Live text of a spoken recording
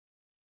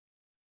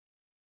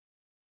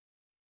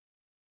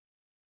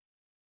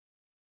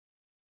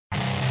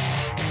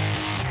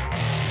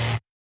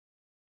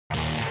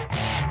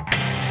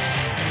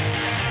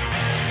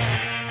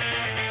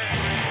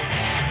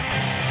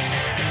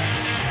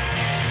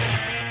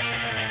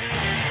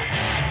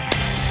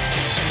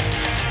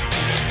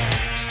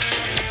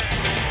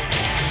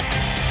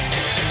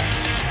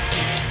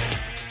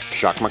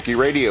Shock Monkey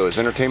Radio is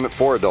entertainment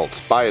for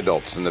adults, by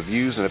adults, and the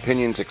views and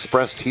opinions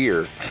expressed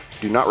here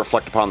do not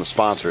reflect upon the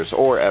sponsors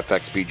or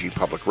FXBG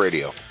Public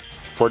Radio.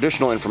 For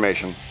additional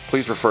information,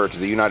 please refer to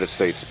the United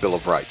States Bill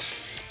of Rights.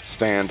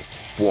 Stand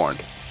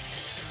warned.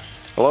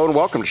 Hello and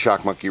welcome to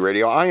Shock Monkey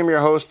Radio. I am your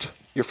host,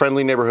 your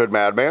friendly neighborhood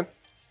madman.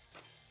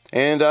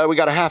 And we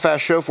got a half-ass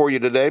show for you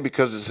today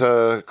because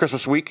it's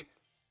Christmas week.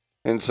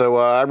 And so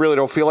I really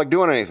don't feel like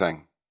doing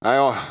anything. I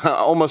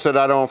almost said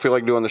I don't feel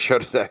like doing the show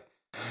today.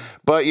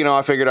 But, you know,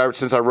 I figured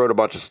since I wrote a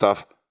bunch of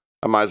stuff,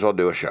 I might as well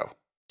do a show.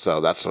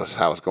 So that's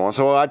how it's going.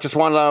 So I just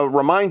want to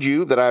remind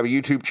you that I have a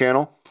YouTube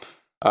channel.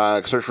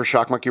 Search for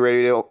Shock Monkey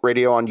Radio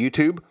on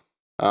YouTube.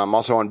 I'm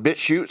also on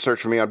BitChute.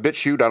 Search for me on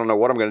BitChute. I don't know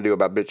what I'm going to do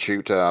about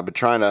BitChute. I've been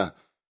trying to...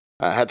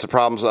 had some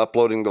problems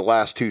uploading the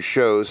last two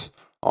shows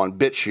on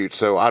BitChute,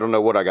 so I don't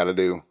know what I got to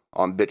do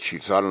on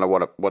BitChute. So I don't know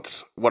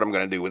what I'm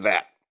going to do with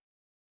that.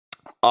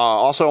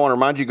 Also, I want to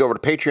remind you, go over to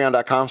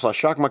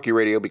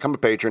patreon.com/shockmonkeyradio, become a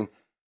patron.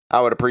 I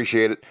would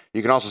appreciate it.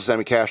 You can also send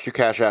me cash through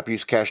Cash App.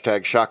 Use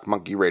hashtag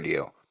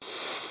ShockMonkeyRadio.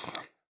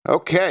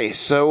 Okay,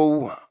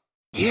 so,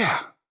 yeah.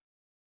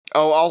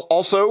 Oh,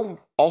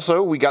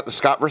 also, we got the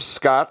Scott vs.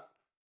 Scott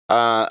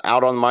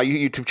out on my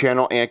YouTube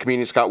channel and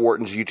comedian Scott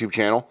Wharton's YouTube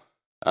channel.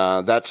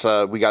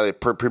 We got a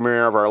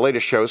premiere of our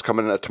latest shows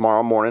coming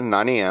tomorrow morning,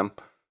 9 a.m.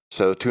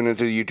 So tune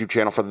into the YouTube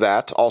channel for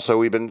that. Also,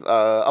 we've been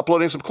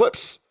uploading some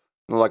clips,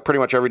 like pretty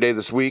much every day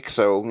this week.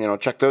 So, you know,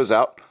 check those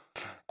out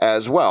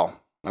as well.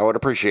 I would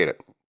appreciate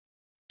it.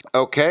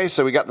 Okay,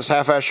 so we got this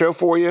half-ass show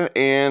for you,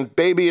 and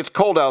baby, it's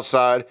cold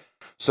outside,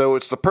 so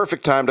it's the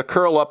perfect time to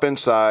curl up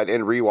inside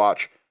and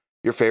rewatch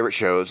your favorite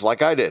shows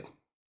like I did.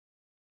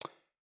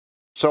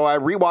 So I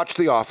rewatched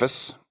The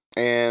Office,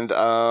 and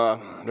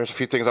there's a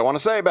few things I want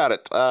to say about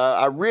it.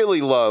 I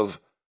really love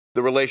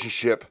the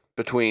relationship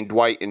between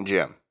Dwight and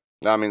Jim.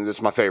 I mean, it's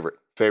my favorite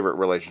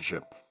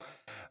relationship.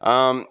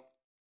 I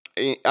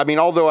mean,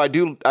 although I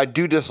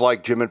do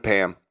dislike Jim and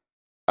Pam,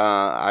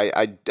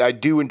 I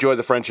do enjoy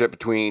the friendship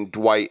between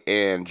Dwight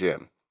and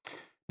Jim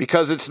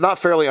because it's not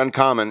fairly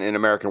uncommon in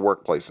American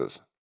workplaces.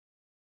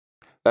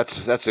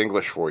 That's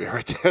English for you,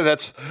 right there.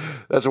 That's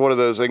one of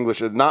those English.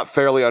 Not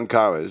fairly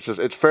uncommon.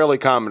 It's fairly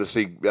common to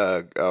see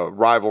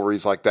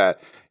rivalries like that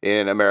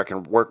in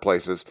American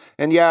workplaces.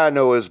 And yeah, I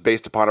know it's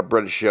based upon a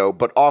British show,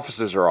 but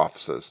offices are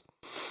offices.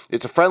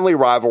 It's a friendly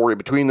rivalry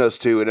between those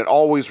two, and it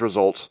always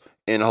results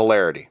in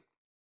hilarity.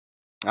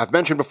 I've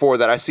mentioned before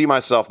that I see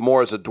myself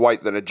more as a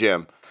Dwight than a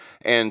Jim,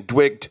 and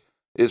Dwight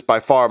is by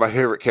far my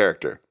favorite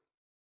character.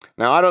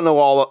 Now, I don't know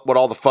what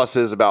all the fuss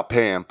is about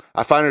Pam.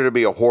 I find her to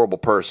be a horrible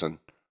person.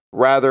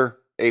 Rather,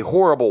 a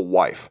horrible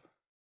wife.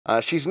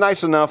 She's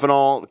nice enough and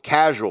all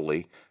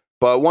casually,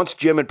 but once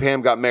Jim and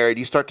Pam got married,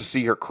 you start to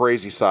see her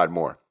crazy side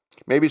more.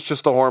 Maybe it's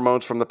just the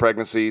hormones from the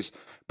pregnancies,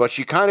 but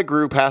she kind of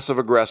grew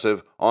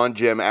passive-aggressive on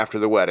Jim after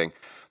the wedding.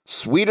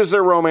 Sweet as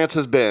their romance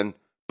has been,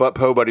 but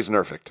nobody's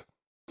perfect.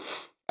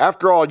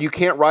 After all, you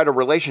can't write a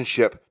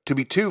relationship to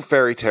be too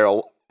fairy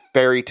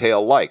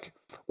tale-like,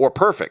 or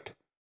perfect,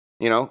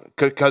 you know,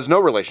 because no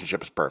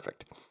relationship is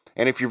perfect.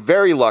 And if you're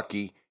very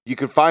lucky, you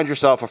can find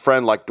yourself a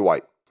friend like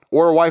Dwight,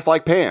 or a wife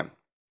like Pam.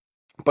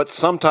 But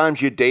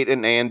sometimes you date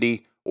an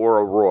Andy or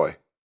a Roy.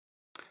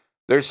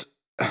 There's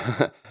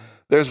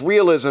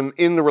realism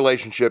in the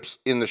relationships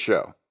in the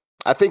show.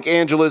 I think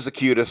Angela's the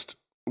cutest.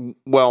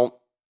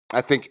 Well,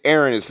 I think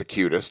Aaron is the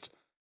cutest,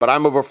 but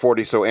I'm over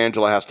 40, so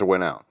Angela has to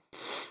win out.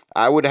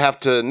 I would have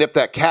to nip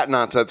that cat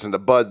nonsense in the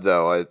bud,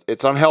 though.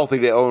 It's unhealthy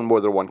to own more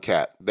than one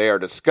cat. They are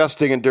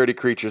disgusting and dirty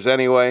creatures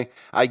anyway.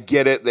 I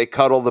get it. They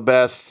cuddle the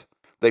best.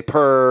 They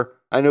purr.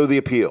 I know the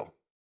appeal.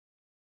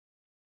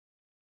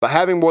 But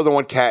having more than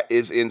one cat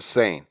is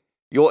insane.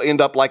 You'll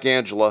end up like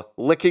Angela,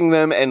 licking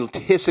them and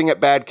hissing at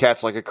bad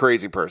cats like a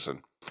crazy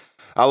person.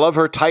 I love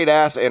her tight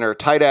ass and her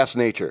tight ass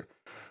nature.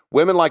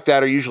 Women like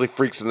that are usually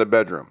freaks in the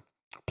bedroom.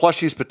 Plus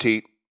she's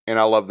petite, and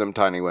I love them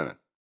tiny women.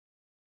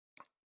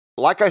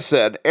 Like I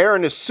said,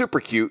 Erin is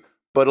super cute,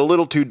 but a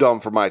little too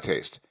dumb for my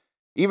taste.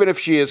 Even if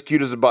she is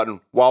cute as a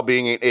button while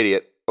being an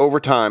idiot, over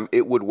time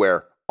it would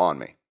wear on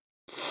me.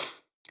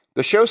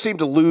 The show seemed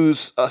to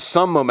lose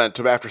some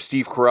momentum after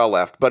Steve Carell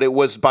left, but it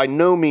was by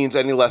no means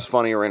any less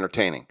funny or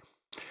entertaining.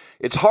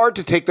 It's hard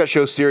to take that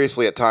show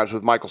seriously at times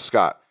with Michael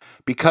Scott,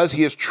 because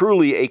he is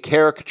truly a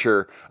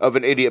caricature of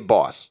an idiot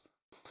boss.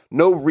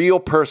 No real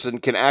person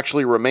can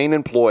actually remain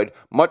employed,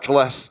 much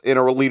less in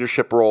a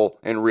leadership role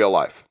in real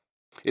life.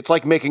 It's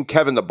like making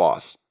Kevin the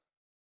boss.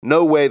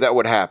 No way that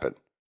would happen.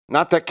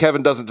 Not that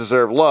Kevin doesn't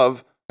deserve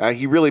love.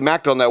 He really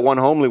macked on that one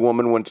homely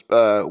woman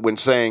when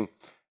saying,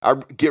 I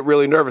get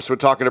really nervous when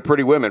talking to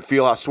pretty women,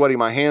 feel how sweaty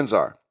my hands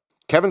are.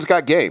 Kevin's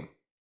got game.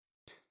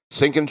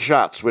 Sinking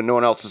shots when no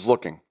one else is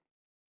looking.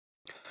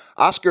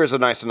 Oscar is a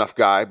nice enough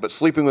guy, but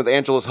sleeping with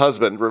Angela's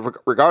husband,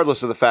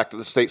 regardless of the fact that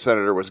the state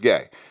senator was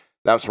gay,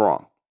 that's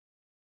wrong.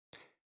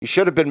 He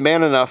should have been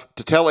man enough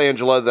to tell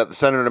Angela that the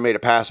senator made a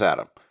pass at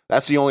him.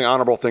 That's the only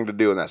honorable thing to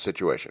do in that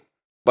situation.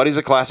 But he's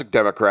a classic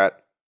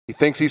Democrat. He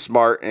thinks he's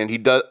smart,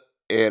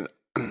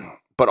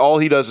 but all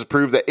he does is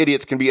prove that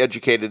idiots can be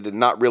educated and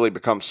not really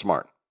become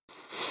smart.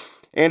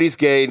 Andy's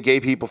gay, and gay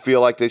people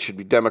feel like they should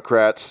be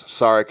Democrats.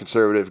 Sorry,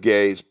 conservative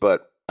gays,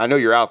 but I know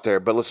you're out there,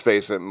 but let's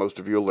face it, most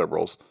of you are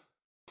liberals.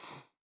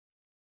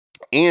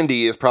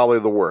 Andy is probably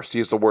the worst.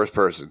 He's the worst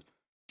person.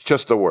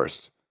 Just the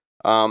worst.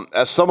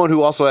 As someone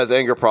who also has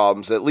anger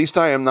problems, at least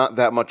I am not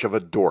that much of a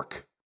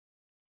dork.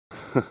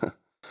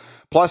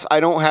 Plus, I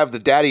don't have the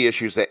daddy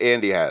issues that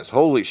Andy has.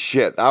 Holy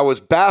shit. I was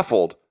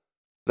baffled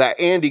that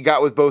Andy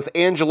got with both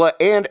Angela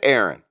and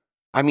Aaron.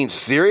 I mean,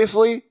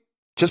 seriously?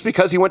 Just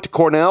because he went to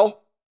Cornell?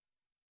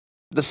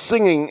 The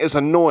singing is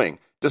annoying.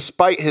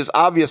 Despite his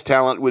obvious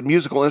talent with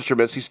musical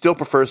instruments, he still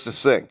prefers to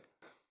sing.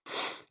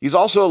 He's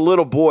also a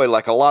little boy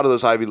like a lot of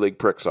those Ivy League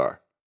pricks are.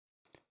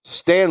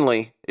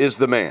 Stanley is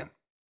the man.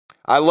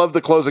 I love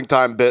the closing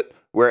time bit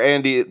where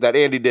Andy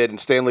did, and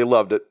Stanley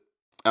loved it.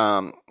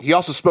 He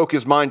also spoke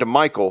his mind to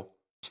Michael,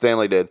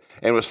 Stanley did,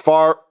 and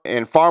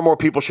far more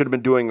people should have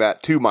been doing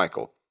that to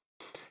Michael.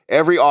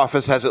 Every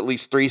office has at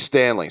least 3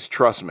 Stanleys,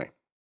 trust me.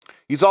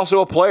 He's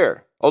also a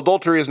player.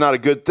 Adultery is not a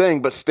good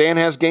thing, but Stan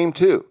has game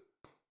too.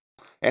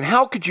 And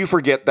how could you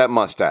forget that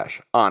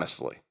mustache,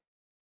 honestly?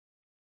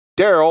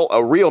 Daryl,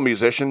 a real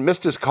musician,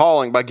 missed his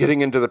calling by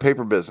getting into the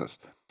paper business.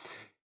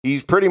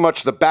 He's pretty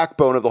much the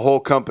backbone of the whole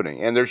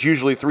company, and there's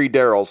usually 3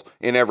 Daryls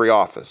in every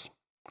office.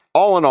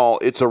 All in all,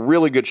 it's a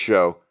really good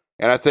show,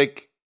 and I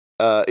think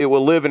it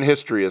will live in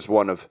history as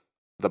one of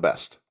the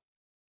best.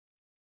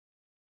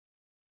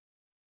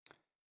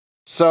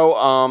 So,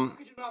 How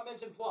could you not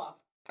mention Plop?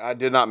 I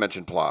did not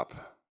mention Plop.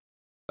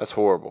 That's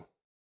horrible.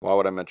 Why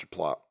would I mention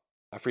Plop?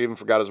 I even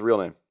forgot his real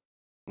name.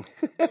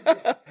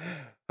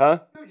 Huh?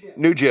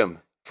 New Jim.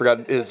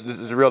 Forgot his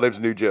real name's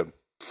New Jim.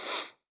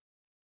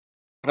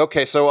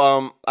 Okay,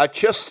 so I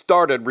just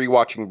started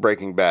rewatching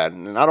Breaking Bad,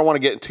 and I don't want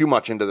to get too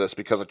much into this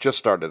because I just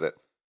started it.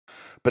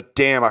 But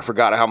damn, I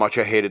forgot how much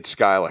I hated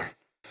Skylar.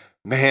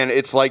 Man,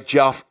 it's like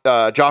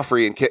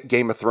Joffrey in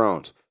Game of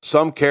Thrones.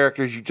 Some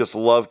characters you just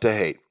love to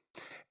hate.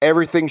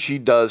 Everything she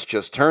does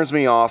just turns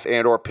me off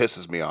and or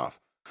pisses me off.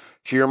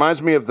 She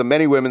reminds me of the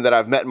many women that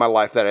I've met in my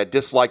life that I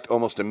disliked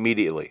almost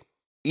immediately,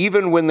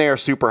 even when they are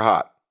super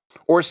hot,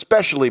 or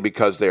especially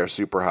because they are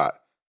super hot.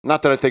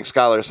 Not that I think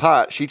Skylar is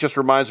hot, she just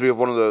reminds me of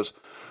one of those,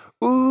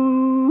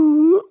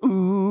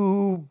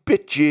 ooh,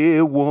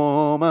 bitchy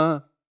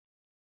woman.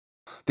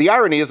 The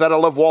irony is that I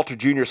love Walter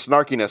Jr.'s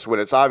snarkiness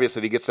when it's obvious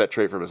that he gets that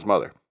trait from his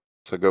mother.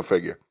 So go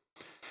figure.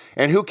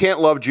 And who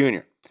can't love Jr.?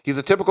 He's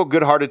a typical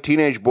good-hearted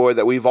teenage boy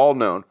that we've all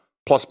known,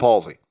 plus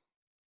palsy.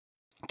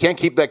 Can't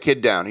keep that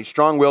kid down. He's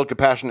strong-willed,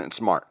 compassionate, and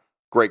smart.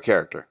 Great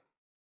character.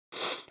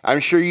 I'm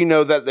sure you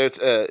know that it's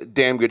a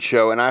damn good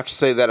show, and I have to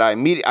say that I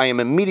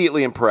am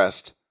immediately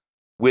impressed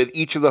with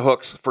each of the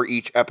hooks for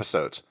each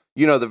episodes.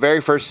 You know, the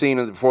very first scene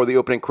before the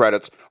opening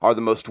credits are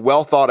the most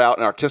well-thought-out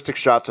and artistic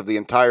shots of the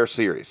entire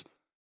series,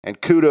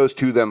 and kudos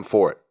to them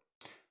for it.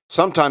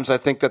 Sometimes I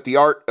think that the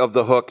art of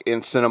the hook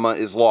in cinema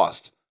is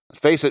lost.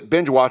 Face it,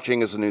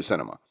 binge-watching is the new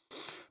cinema.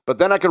 But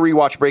then I could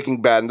rewatch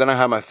Breaking Bad, and then I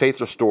have my faith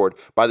restored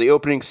by the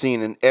opening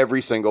scene in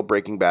every single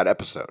Breaking Bad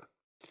episode.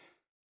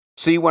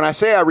 See, when I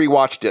say I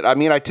rewatched it, I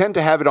mean I tend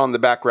to have it on the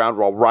background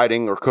while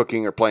writing or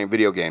cooking or playing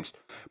video games,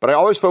 but I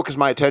always focus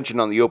my attention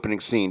on the opening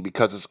scene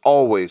because it's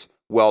always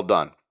well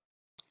done.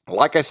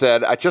 Like I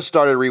said, I just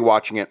started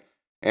rewatching it,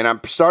 and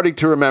I'm starting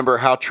to remember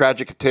how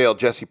tragic a tale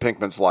Jesse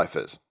Pinkman's life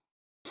is.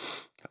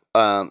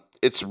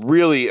 It's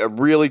really a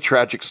really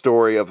tragic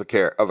story of a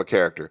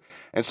character.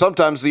 And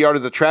sometimes the art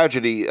of the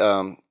tragedy,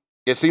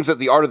 it seems that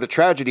the art of the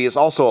tragedy is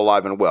also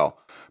alive and well.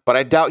 But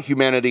I doubt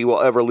humanity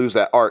will ever lose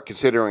that art,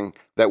 considering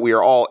that we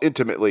all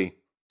intimately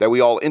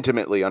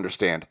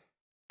understand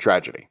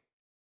tragedy.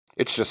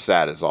 It's just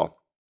sad is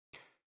all.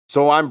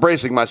 So I'm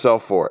bracing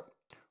myself for it.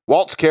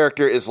 Walt's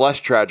character is less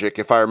tragic,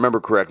 if I remember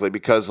correctly,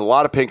 because a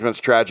lot of Pinkman's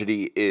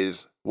tragedy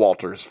is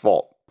Walter's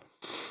fault.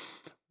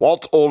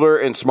 Walt's older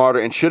and smarter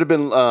and should have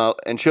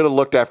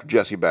looked after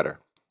Jesse better.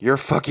 You're a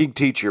fucking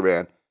teacher,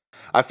 man.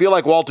 I feel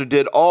like Walter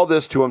did all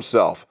this to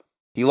himself.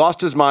 He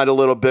lost his mind a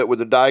little bit with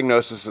the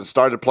diagnosis and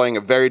started playing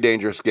a very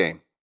dangerous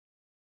game.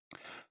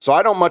 So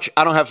I don't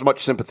have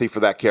much sympathy for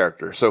that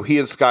character. So he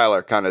and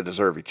Skylar kind of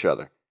deserve each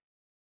other.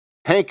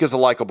 Hank is a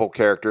likable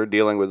character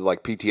dealing with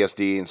like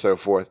PTSD and so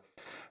forth.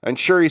 And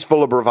sure, he's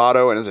full of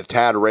bravado and is a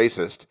tad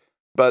racist.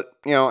 But,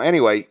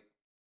 anyway,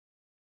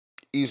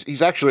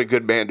 he's actually a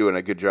good man doing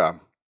a good job.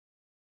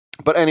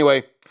 But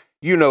anyway,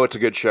 it's a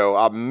good show.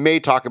 I may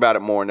talk about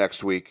it more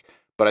next week,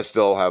 but I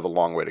still have a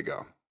long way to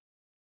go.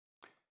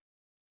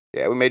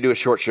 Yeah, we may do a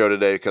short show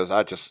today because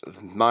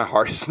my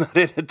heart is not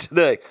in it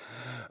today.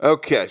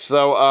 Okay,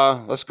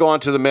 so let's go on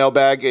to the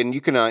mailbag, and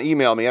you can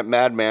email me at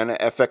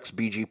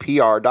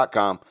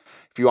madman@fxbgpr.com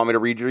if you want me to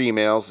read your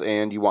emails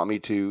and you want me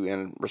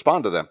to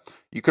respond to them.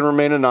 You can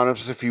remain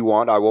anonymous if you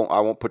want. I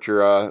won't put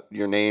your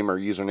name or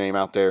username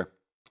out there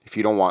if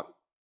you don't want.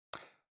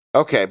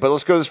 Okay, but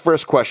let's go to this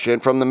first question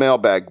from the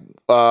mailbag.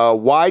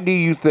 Why do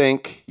you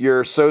think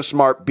you're so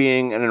smart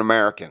being an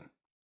American?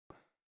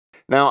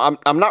 Now,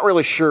 I'm not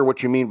really sure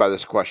what you mean by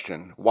this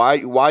question.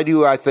 Why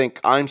do I think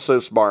I'm so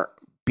smart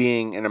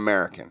being an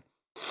American?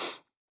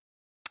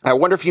 I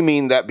wonder if you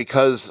mean that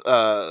because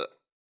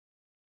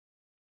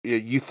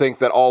you think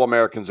that all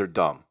Americans are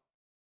dumb.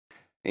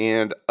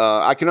 And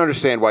I can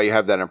understand why you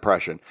have that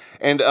impression.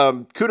 And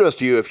kudos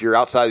to you if you're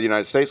outside the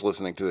United States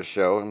listening to this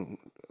show. And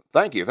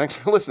thank you. Thanks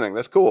for listening.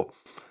 That's cool.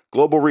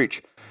 Global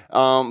reach.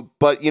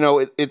 But,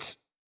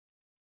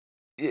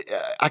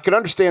 I can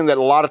understand that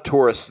a lot of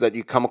tourists that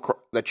you come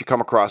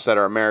across that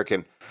are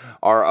American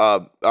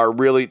are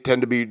really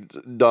tend to be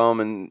dumb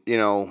and,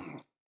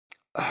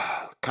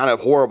 kind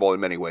of horrible in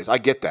many ways. I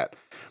get that.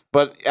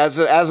 But as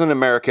an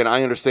American,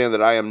 I understand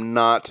that I am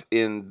not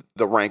in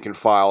the rank and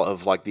file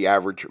of like the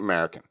average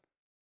American.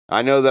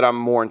 I know that I'm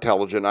more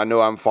intelligent. I know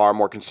I'm far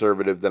more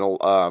conservative than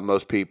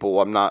most people.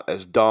 I'm not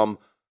as dumb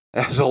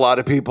as a lot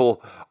of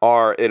people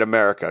are in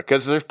America,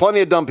 because there's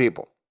plenty of dumb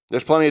people.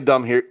 There's plenty of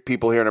dumb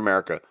people here in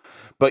America.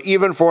 But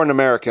even for an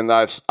American,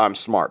 I'm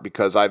smart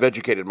because I've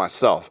educated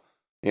myself.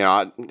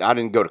 I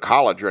didn't go to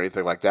college or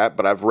anything like that,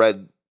 but I've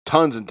read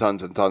tons and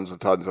tons and tons and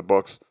tons of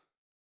books,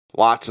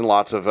 lots and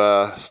lots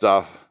of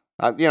stuff.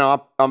 I'm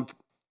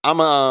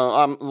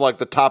like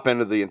the top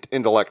end of the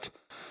intellect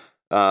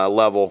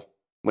level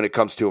when it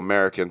comes to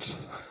Americans.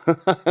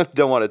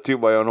 Don't want to toot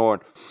my own horn,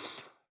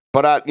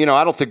 but I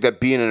don't think that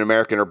being an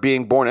American or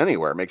being born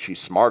anywhere makes you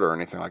smarter or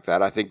anything like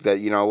that. I think that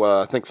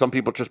I think some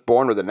people are just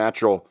born with a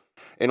natural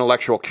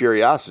intellectual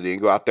curiosity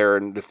and go out there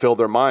and fill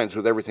their minds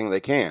with everything they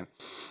can.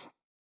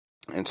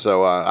 And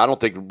so I don't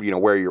think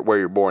where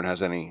you're born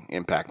has any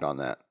impact on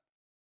that.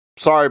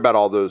 Sorry about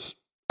all those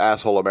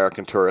asshole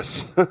American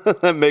tourists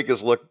that make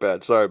us look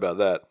bad. Sorry about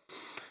that.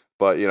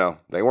 But,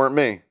 they weren't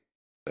me.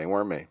 They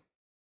weren't me.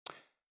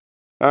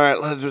 All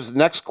right,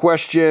 next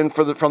question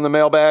from the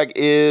mailbag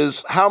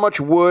is how much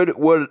wood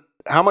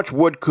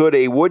could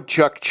a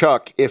woodchuck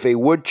chuck if a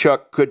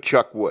woodchuck could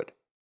chuck wood?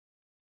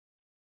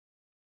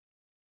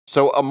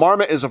 So a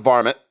marmot is a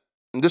varmint,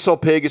 and this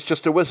old pig is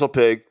just a whistle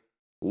pig.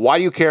 Why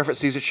do you care if it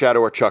sees a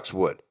shadow or chucks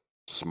wood?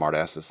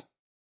 Smartasses.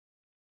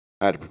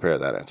 I had to prepare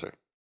that answer.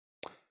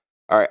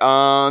 All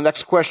right,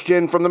 next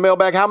question from the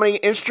mailbag. How many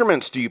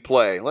instruments do you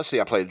play? Let's see,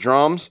 I play the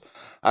drums,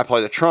 I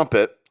play the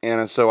trumpet,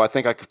 and so I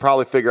think I could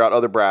probably figure out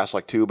other brass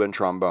like tuba and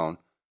trombone.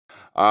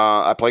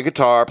 I play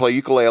guitar, I play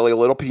ukulele, a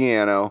little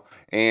piano,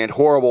 and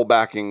horrible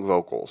backing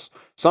vocals.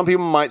 Some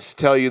people might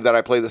tell you that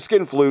I play the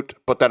skin flute,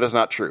 but that is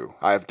not true.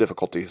 I have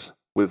difficulties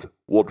with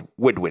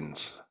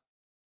woodwinds.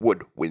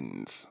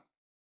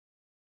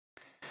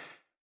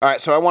 All right,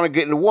 so I want to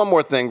get into one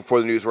more thing for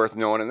the news worth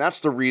knowing, and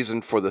that's the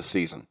reason for the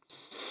season.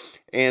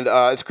 And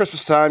it's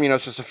Christmas time.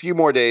 It's just a few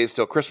more days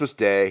till Christmas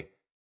Day.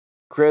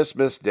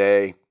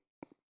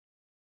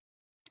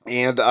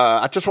 And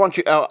I just want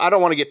you, I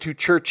don't want to get too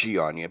churchy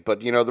on you,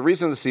 but, the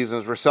reason of the season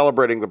is we're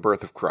celebrating the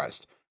birth of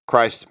Christ.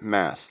 Christ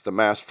Mass, the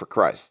Mass for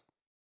Christ.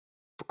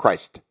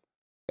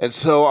 And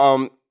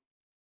so,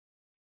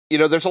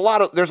 there's a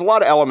lot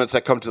of elements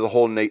that come to the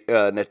whole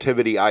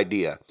nativity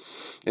idea,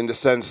 in the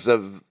sense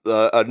of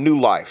a new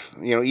life.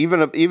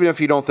 Even if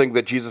you don't think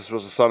that Jesus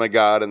was the Son of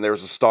God and there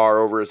was a star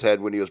over his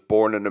head when he was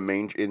born in a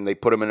manger, and they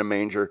put him in a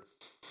manger.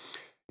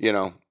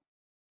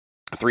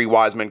 3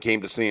 wise men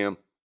came to see him.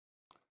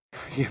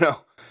 You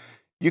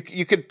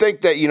could think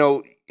that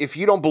if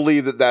you don't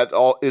believe that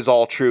all is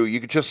all true, you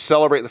could just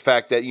celebrate the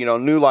fact that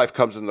new life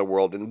comes in the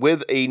world, and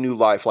with a new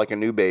life, like a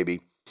new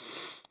baby.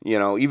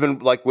 Even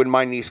like when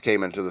my niece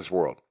came into this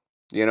world,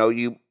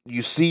 you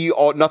see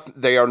nothing.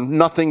 They are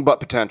nothing but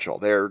potential.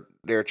 They're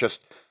just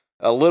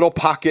a little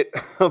pocket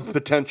of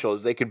potential.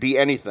 They could be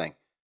anything.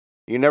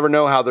 You never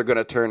know how they're going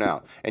to turn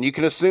out, and you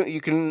can assume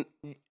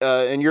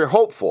and you're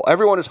hopeful.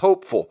 Everyone is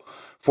hopeful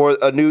for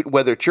a new,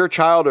 whether it's your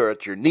child or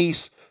it's your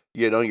niece,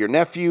 your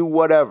nephew,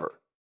 whatever.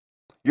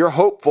 You're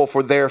hopeful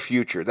for their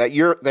future, that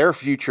their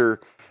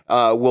future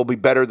will be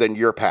better than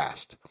your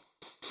past.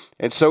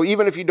 And so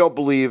even if you don't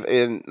believe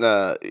in,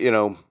 that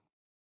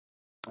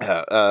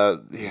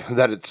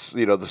it's,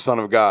 the Son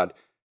of God,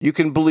 you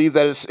can believe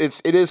that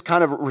it is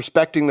kind of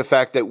respecting the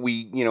fact that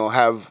we,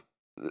 have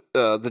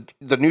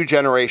the new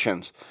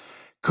generations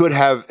could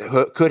have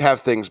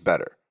things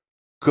better,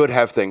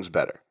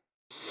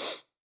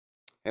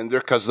 And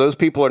because those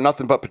people are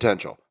nothing but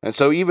potential. And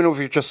so even if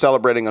you're just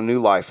celebrating a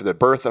new life, the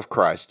birth of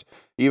Christ,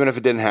 even if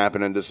it didn't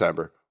happen in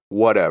December,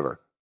 whatever.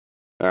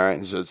 All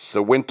right, so it's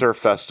a winter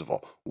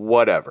festival,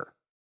 whatever.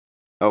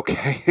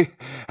 Okay,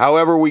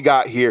 however we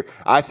got here,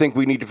 I think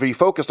we need to be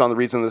focused on the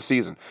reason of the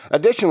season.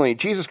 Additionally,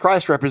 Jesus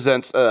Christ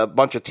represents a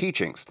bunch of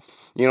teachings,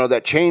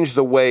 that changed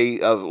the way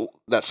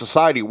that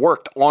society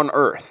worked on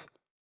earth.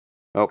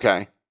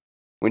 Okay,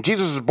 when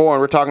Jesus was born,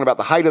 we're talking about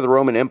the height of the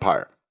Roman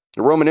Empire.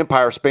 The Roman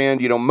Empire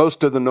spanned,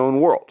 most of the known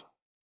world.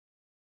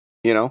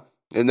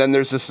 And then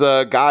there's this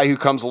guy who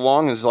comes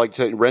along and is like,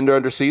 to render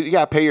unto Caesar,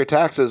 yeah, pay your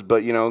taxes,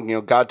 but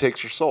God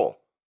takes your soul.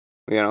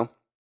 God,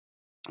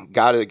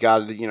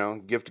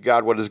 give to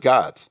God what is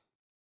God's.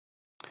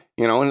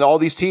 And all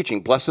these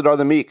teaching, blessed are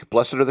the meek,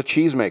 blessed are the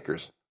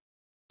peacemakers,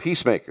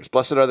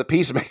 blessed are the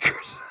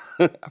peacemakers.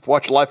 I've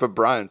watched Life of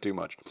Brian too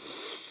much.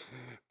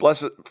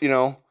 Blessed,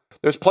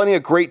 there's plenty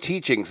of great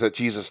teachings that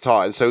Jesus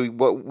taught. And so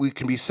we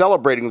can be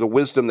celebrating the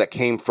wisdom that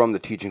came from the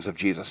teachings of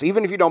Jesus,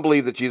 even if you don't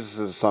believe that Jesus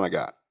is the Son of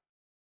God.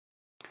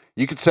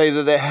 You could say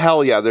that,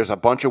 hell yeah, there's a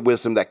bunch of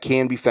wisdom that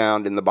can be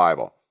found in the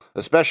Bible,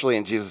 especially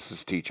in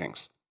Jesus'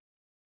 teachings.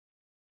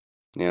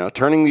 You know,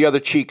 turning the other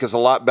cheek is a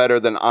lot better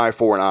than eye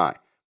for an eye.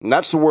 And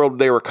that's the world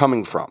they were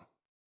coming from.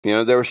 You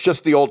know, there was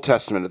just the Old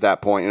Testament at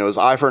that point, and it was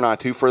eye for an eye,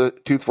 tooth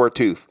for a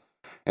tooth.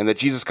 And that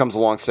Jesus comes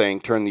along saying,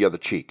 turn the other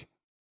cheek.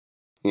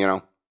 You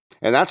know?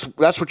 And that's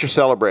what you're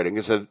celebrating.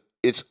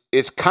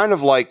 It's kind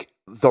of like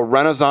the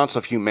Renaissance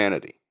of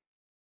humanity.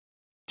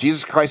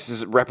 Jesus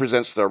Christ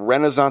represents the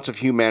Renaissance of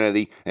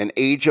humanity, an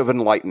age of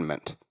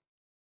enlightenment.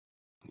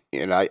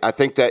 And I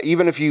think that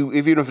even if you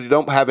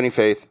don't have any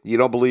faith, you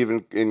don't believe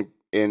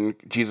in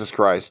Jesus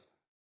Christ,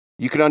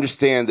 you can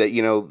understand that,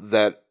 you know,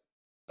 that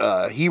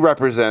he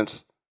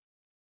represents,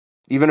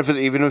 even if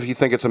you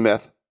think it's a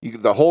myth,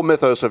 the whole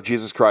mythos of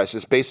Jesus Christ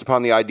is based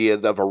upon the idea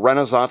of a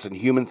renaissance in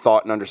human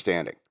thought and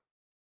understanding.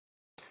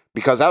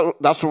 Because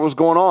that's what was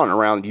going on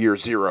around year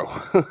zero.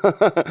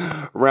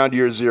 Around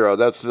year zero,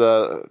 that's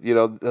the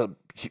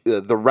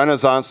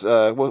Renaissance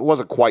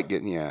wasn't quite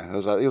getting. It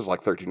was like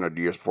 1,300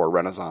 years before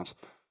Renaissance.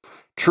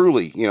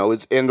 Truly, you know,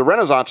 and the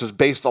Renaissance is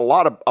based a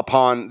lot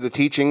upon the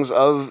teachings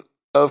of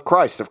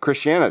Christ, of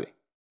Christianity,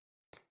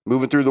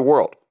 moving through the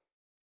world,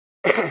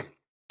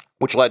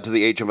 which led to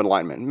the Age of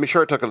Enlightenment. I'm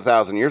sure it took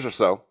 1,000 years or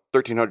so,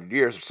 1,300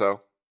 years or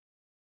so.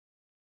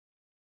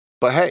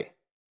 But hey,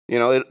 you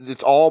know,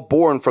 it's all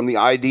born from the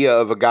idea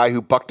of a guy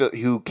who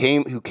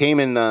came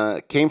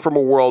from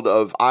a world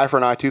of eye for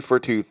an eye, tooth for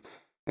a tooth,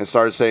 and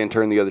started saying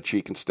turn the other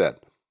cheek instead.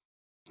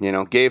 You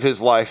know, gave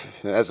his life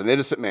as an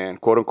innocent man,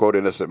 quote unquote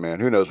innocent man.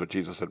 Who knows what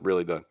Jesus had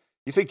really done?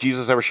 You think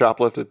Jesus ever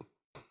shoplifted?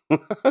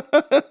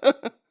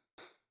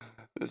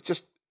 It's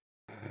just,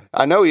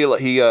 I know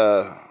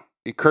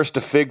he cursed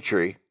a fig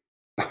tree.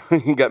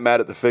 He got mad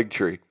at the fig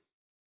tree.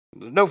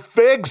 No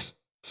figs.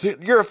 See,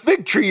 you're a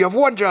fig tree. You have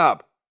one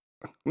job.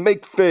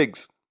 Make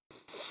figs.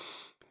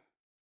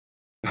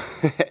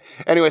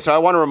 Anyway, so I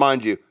want to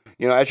remind you,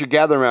 you know, as you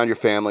gather around your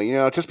family, you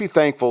know, just be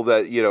thankful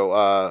that, you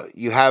know,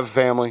 you have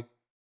family.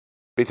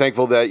 Be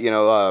thankful that, you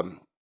know,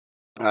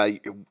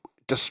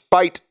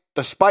 despite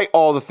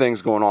all the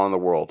things going on in the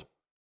world,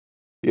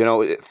 you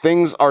know,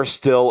 things are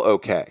still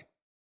okay.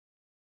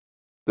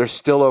 They're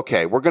still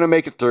okay. We're going to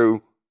make it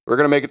through. We're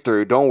going to make it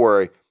through. Don't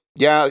worry.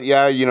 Yeah,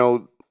 you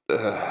know,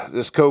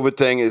 this COVID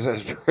thing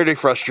is pretty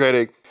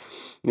frustrating.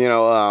 You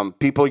know,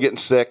 people are getting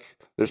sick.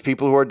 There's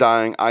people who are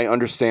dying. I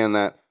understand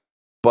that.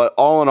 But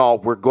all in all,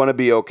 we're going to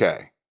be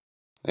okay.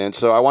 And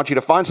so I want you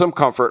to find some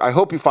comfort. I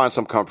hope you find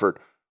some comfort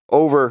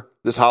over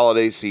this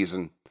holiday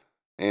season.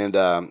 And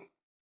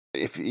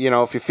if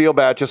you feel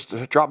bad,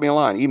 just drop me a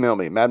line. Email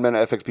me,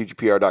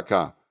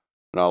 madmen@fxbgpr.com.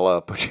 And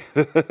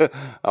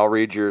I'll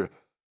read your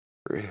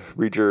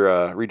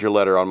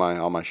letter on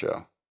my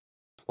show.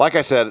 Like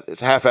I said,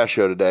 it's a half-ass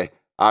show today.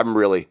 I'm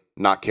really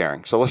not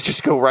caring. So let's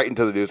just go right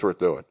into the news worth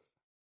doing.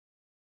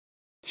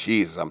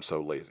 Jeez, I'm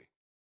so lazy.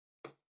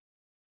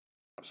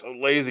 I'm so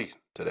lazy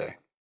today.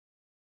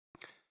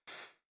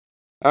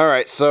 All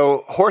right,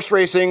 so horse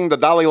racing, the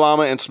Dalai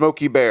Lama, and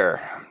Smokey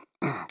Bear.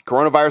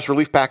 Coronavirus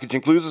relief package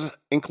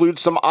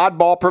includes some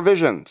oddball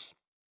provisions.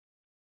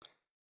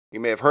 You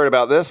may have heard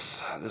about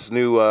this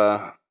new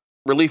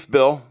relief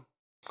bill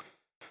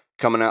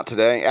coming out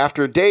today.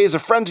 After days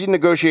of frenzied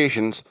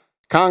negotiations,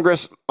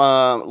 Congress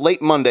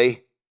late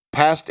Monday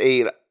passed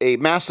a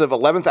massive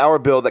 11th hour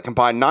bill that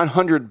combined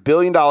 $900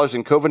 billion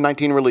in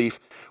COVID-19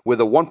 relief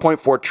with a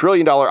 $1.4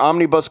 trillion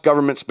omnibus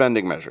government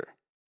spending measure.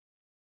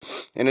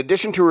 In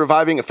addition to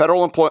reviving a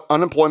federal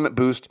unemployment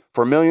boost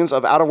for millions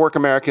of out-of-work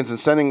Americans and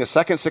sending a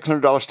second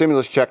 $600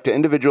 stimulus check to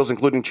individuals,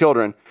 including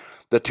children,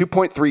 the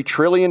 $2.3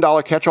 trillion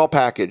catch-all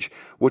package,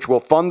 which will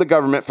fund the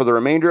government for the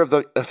remainder of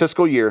the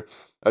fiscal year,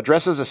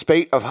 addresses a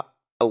spate of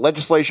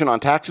legislation on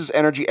taxes,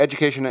 energy,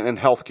 education, and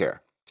health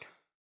care.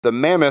 The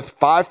mammoth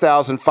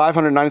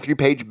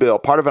 5,593-page bill,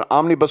 part of an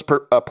omnibus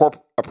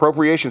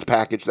appropriations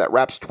package that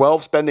wraps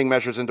 12 spending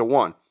measures into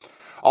one,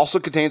 also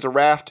contains a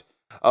raft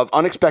of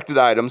unexpected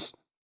items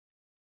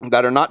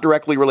that are not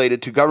directly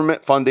related to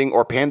government funding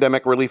or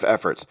pandemic relief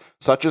efforts,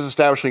 such as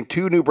establishing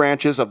 2 new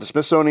branches of the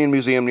Smithsonian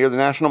Museum near the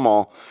National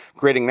Mall,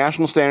 creating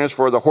national standards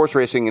for the horse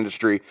racing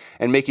industry,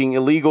 and making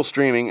illegal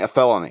streaming a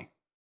felony.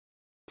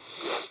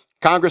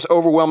 Congress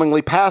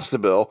overwhelmingly passed the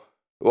bill,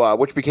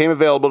 which became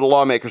available to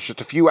lawmakers just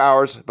a few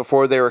hours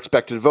before they were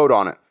expected to vote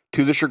on it,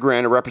 to the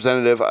chagrin of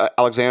Representative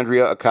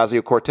Alexandria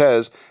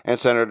Ocasio-Cortez and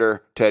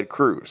Senator Ted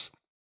Cruz.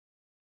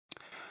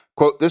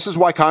 Quote, "This is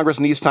why Congress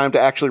needs time to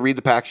actually read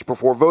the package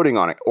before voting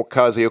on it,"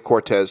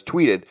 Ocasio-Cortez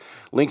tweeted,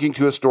 linking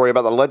to a story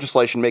about the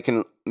legislation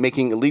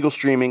making illegal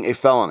streaming a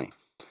felony.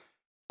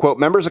 Quote,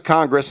 "Members of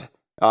Congress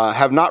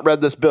have not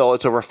read this bill.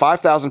 It's over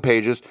 5,000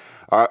 pages,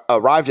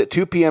 arrived at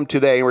 2 p.m.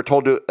 today,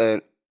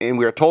 and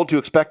we are told to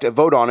expect a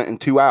vote on it in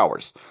 2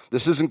 hours.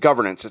 This isn't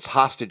governance, it's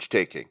hostage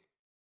taking."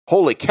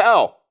 Holy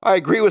cow, I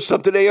agree with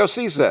something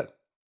AOC said.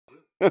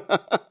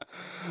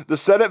 The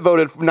Senate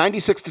voted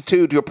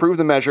 96-2 to approve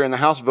the measure, and the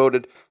House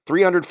voted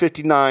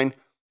 359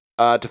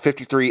 to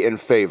 53 in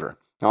favor.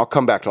 Now, I'll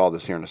come back to all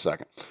this here in a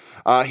second.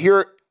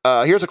 Here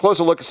Here's a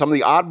closer look at some of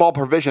the oddball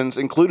provisions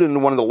included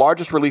in one of the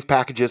largest relief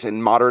packages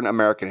in modern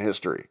American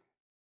history.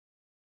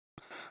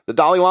 The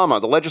Dalai Lama.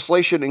 The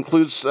legislation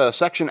includes a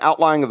section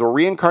outlining the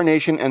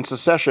reincarnation and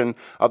succession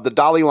of the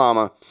Dalai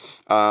Lama,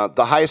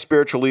 the highest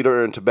spiritual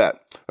leader in Tibet.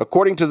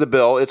 According to the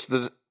bill, it's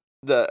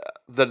the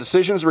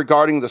decisions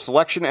regarding the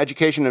selection,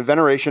 education, and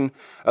veneration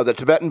of the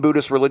Tibetan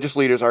Buddhist religious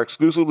leaders are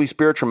exclusively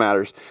spiritual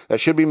matters that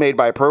should be made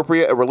by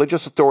appropriate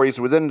religious authorities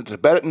within the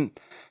Tibetan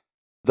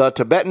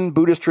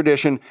Buddhist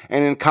tradition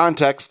and in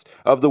context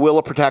of the will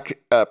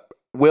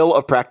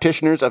of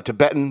practitioners of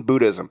Tibetan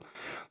Buddhism.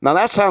 Now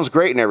that sounds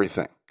great and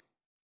everything,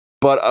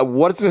 but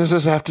what does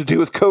this have to do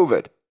with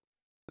COVID?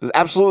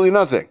 Absolutely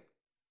nothing.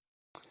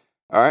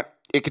 All right.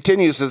 It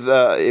continues,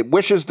 it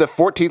wishes the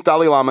 14th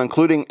Dalai Lama,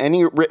 including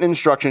any written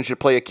instructions, should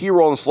play a key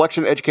role in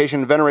selection,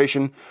 education, and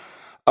veneration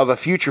of a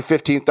future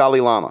 15th Dalai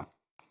Lama.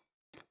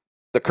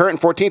 The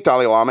current 14th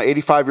Dalai Lama,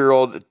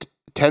 85-year-old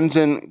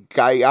Tenzin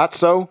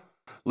Gyatso,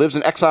 lives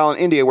in exile in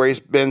India, where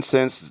he's been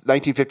since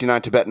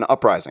 1959 Tibetan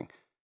uprising.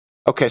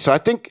 Okay, so I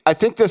think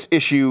this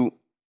issue,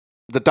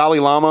 the Dalai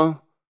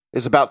Lama,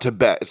 is about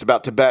Tibet. It's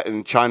about Tibet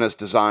and China's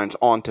designs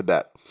on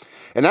Tibet.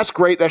 And that's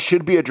great. That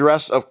should be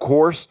addressed, of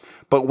course.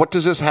 But what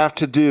does this have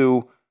to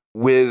do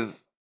with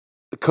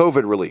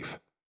COVID relief?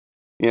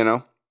 You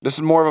know, this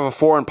is more of a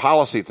foreign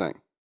policy thing.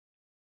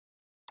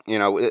 You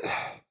know,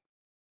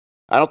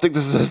 I don't think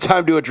this is the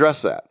time to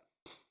address that.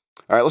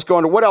 All right, let's go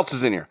on to what else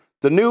is in here.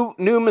 The new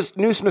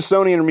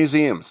Smithsonian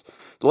museums.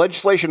 The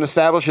legislation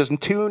establishes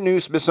 2 new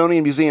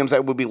Smithsonian museums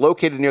that will be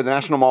located near the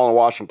National Mall in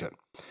Washington.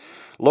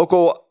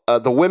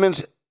 The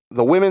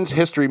Women's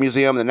History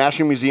Museum, the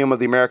National Museum of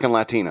the American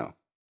Latino.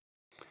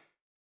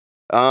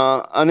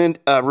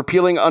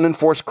 Repealing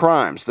unenforced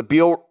crimes. The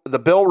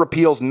bill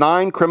repeals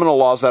 9 criminal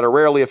laws that are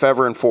rarely, if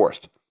ever,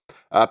 enforced.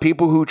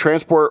 People who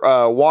transport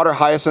water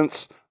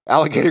hyacinths,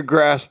 alligator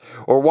grass,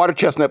 or water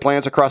chestnut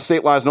plants across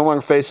state lines no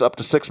longer face up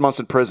to 6 months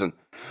in prison.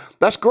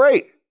 That's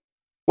great.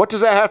 What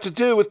does that have to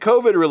do with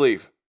COVID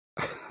relief?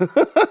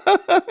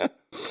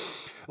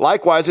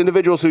 Likewise,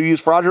 individuals who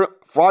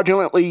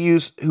fraudulently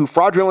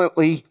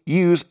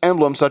use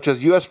emblems such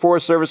as U.S.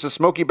 Forest Service's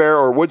Smoky Bear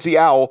or Woodsy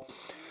Owl,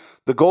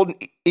 the Golden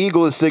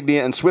Eagle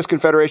insignia, and Swiss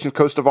Confederation's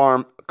coat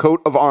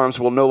of arms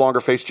will no longer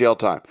face jail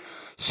time.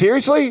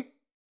 Seriously?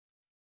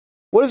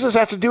 What does this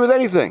have to do with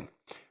anything?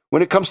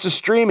 When it comes to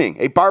streaming,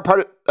 a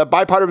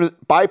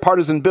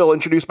bipartisan bill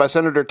introduced by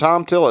Senator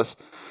Thom Tillis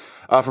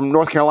from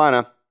North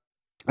Carolina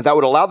that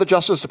would allow the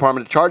Justice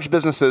Department to charge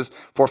businesses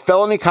for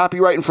felony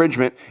copyright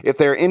infringement if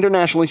they are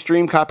internationally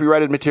streamed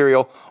copyrighted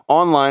material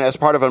online as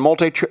part of a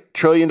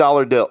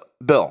multi-trillion-dollar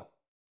bill.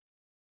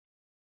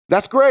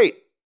 That's great.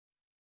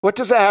 What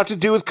does that have to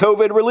do with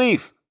COVID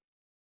relief?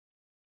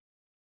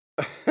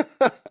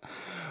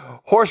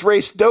 Horse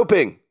race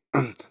doping.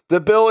 The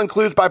bill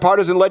includes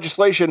bipartisan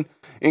legislation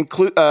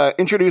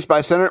introduced by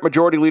Senate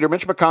Majority Leader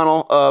Mitch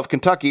McConnell of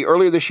Kentucky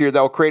earlier this year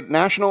that will create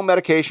national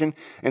medication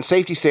and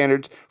safety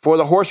standards for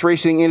the horse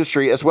racing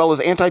industry, as well as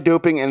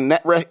anti-doping and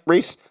net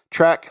race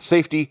track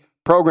safety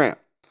program.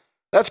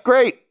 That's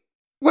great.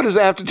 What does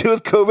that have to do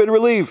with COVID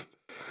relief?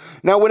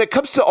 Now, when it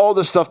comes to all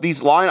this stuff,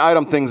 these line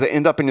item things that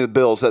end up in the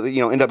bills that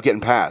end up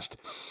getting passed,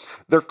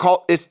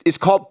 it's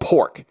called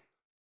pork.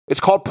 It's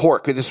called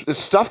pork. It's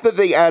stuff that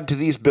they add to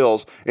these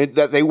bills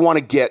that they want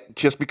to get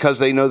just because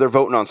they know they're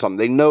voting on something.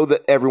 They know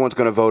that everyone's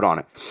going to vote on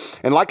it.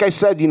 And like I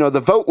said, the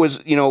vote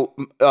was,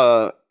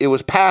 it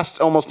was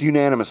passed almost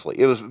unanimously.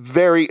 It was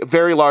very,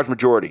 very large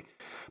majority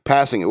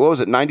passing it. What was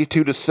it,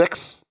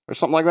 92-6 or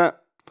something like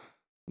that?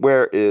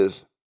 Where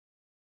is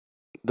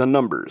the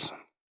numbers?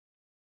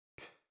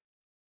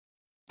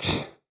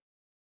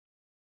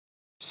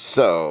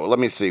 So let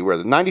me see where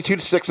the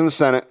 92-6 in the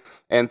Senate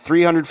and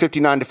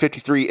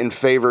 359-53 in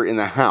favor in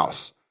the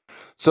House.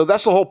 So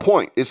that's the whole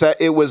point, is that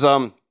it was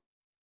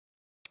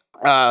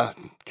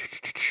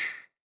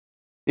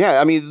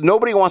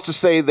nobody wants to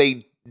say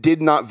they did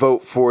not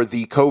vote for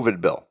the COVID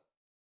bill.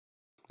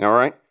 All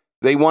right?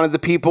 They wanted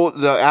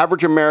the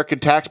average American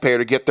taxpayer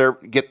to get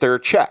their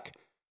check.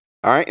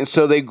 All right? And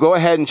so they go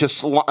ahead and just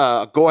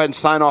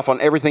sign off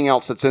on everything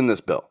else that's in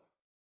this bill,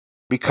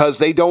 because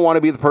they don't want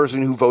to be the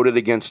person who voted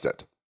against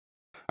it.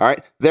 All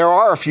right. There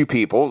are a few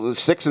people,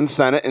 6 in the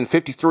Senate and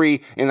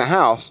 53 in the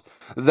House,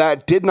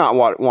 that did not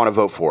want to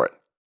vote for it.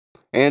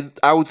 And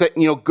I would say,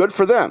 good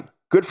for them.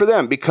 Good for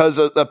them, because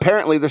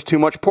apparently there's too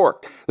much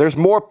pork. There's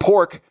more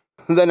pork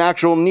than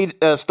actual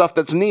stuff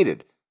that's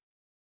needed.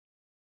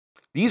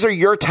 These are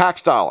your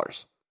tax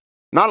dollars.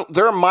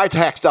 They're my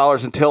tax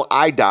dollars until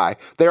I die.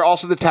 They're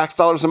also the tax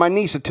dollars of my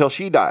niece until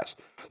she dies.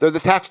 They're the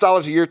tax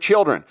dollars of your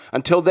children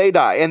until they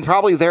die, and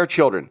probably their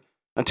children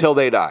until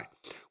they die.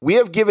 We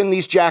have given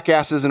these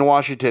jackasses in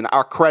Washington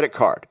our credit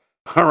card,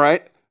 all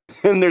right?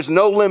 And there's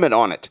no limit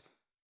on it,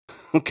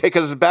 okay?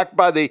 Because it's backed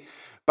by the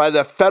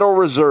Federal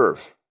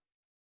Reserve,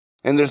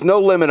 and there's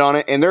no limit on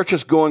it, and they're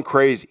just going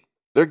crazy.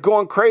 They're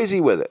going crazy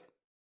with it.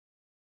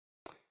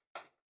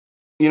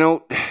 You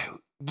know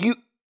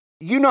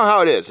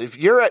how it is. If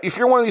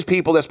you're one of these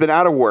people that's been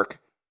out of work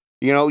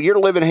You know, you're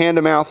living hand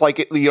to mouth like,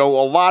 a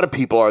lot of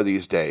people are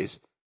these days.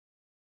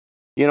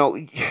 You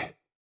know,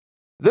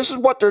 this is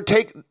what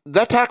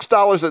the tax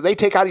dollars that they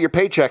take out of your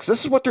paychecks,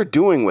 this is what they're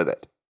doing with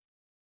it.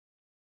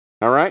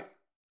 All right?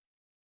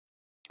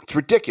 It's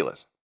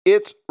ridiculous.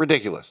 It's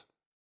ridiculous.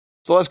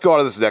 So let's go on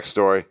to this next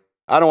story.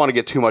 I don't want to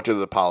get too much into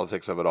the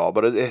politics of it all,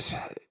 but it's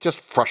just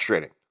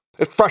frustrating.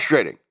 It's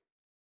frustrating.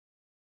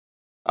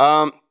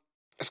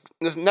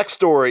 This next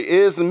story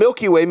is the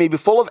Milky Way may be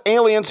full of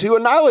aliens who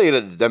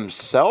annihilated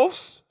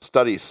themselves,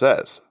 study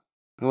says.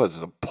 What is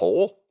it, a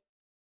poll?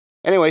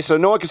 Anyway, so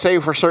no one can say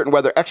for certain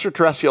whether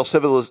extraterrestrial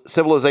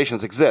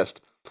civilizations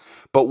exist,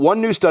 but one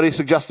new study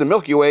suggests the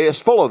Milky Way is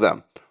full of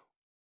them.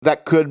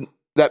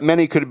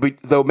 Many could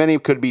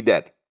be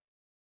dead.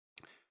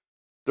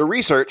 The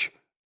research,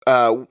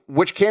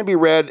 which can be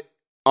read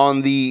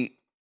on the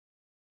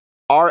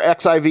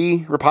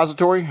RXIV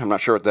repository, I'm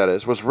not sure what that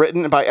is, was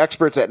written by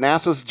experts at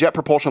NASA's Jet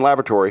Propulsion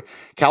Laboratory,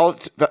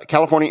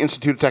 California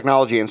Institute of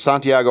Technology, and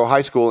Santiago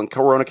High School in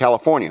Corona,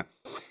 California.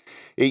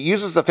 It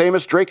uses the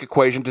famous Drake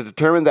equation to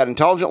determine that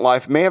intelligent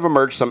life may have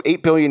emerged some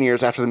 8 billion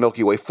years after the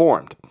Milky Way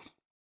formed.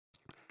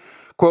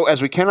 Quote,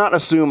 as we cannot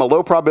assume a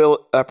low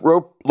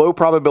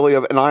probability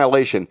of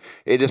annihilation,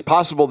 it is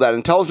possible that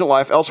intelligent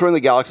life elsewhere in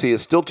the galaxy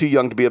is still too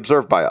young to be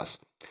observed by us,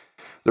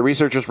 the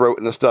researchers wrote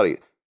in the study.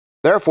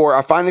 Therefore,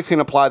 our findings can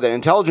imply that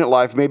intelligent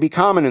life may be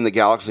common in the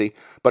galaxy,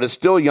 but is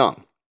still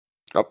young,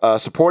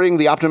 supporting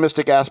the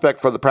optimistic aspect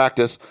for the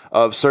practice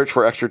of search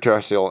for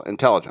extraterrestrial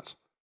intelligence.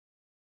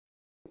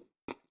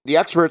 The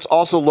experts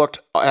also looked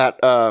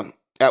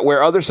at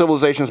where other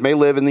civilizations may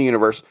live in the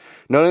universe,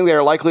 noting they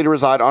are likely to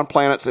reside on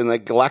planets in the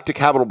galactic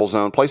habitable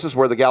zone, places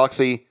in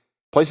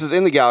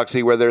the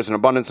galaxy where there's an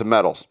abundance of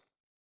metals.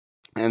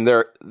 And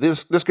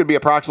this could be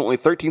approximately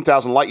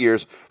 13,000 light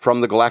years from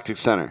the galactic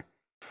center,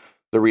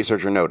 the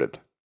researcher noted.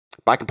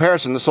 By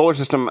comparison, the solar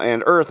system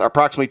and Earth are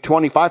approximately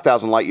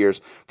 25,000 light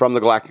years from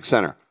the galactic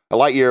center. A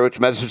light year, which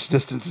measures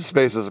distance in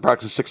space, is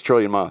approximately 6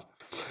 trillion miles.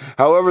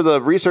 However,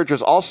 the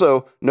researchers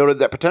also noted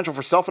that potential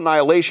for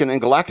self-annihilation in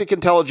galactic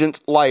intelligent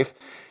life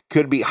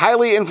could be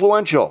highly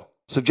influential,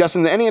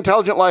 suggesting that any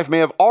intelligent life may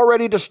have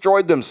already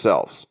destroyed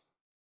themselves.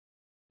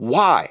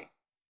 Why?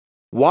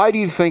 Why do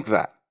you think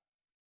that?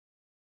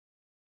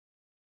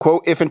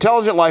 Quote, if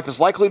intelligent life is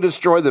likely to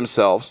destroy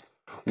themselves,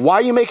 why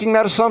are you making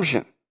that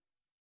assumption?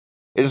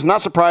 It is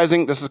not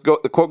surprising,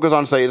 the quote goes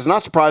on to say, it is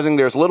not surprising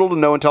there is little to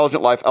no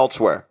intelligent life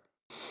elsewhere,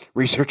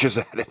 researchers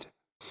added.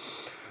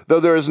 Though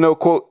there is no,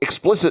 quote,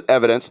 explicit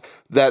evidence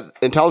that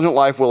intelligent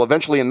life will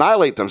eventually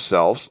annihilate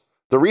themselves,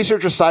 the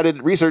researchers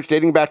cited research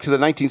dating back to the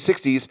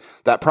 1960s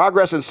that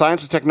progress in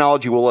science and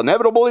technology will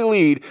inevitably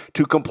lead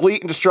to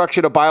complete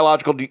destruction of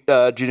biological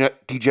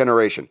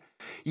degeneration.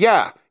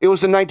 Yeah, it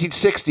was the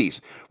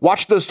 1960s.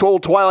 Watch those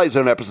old Twilight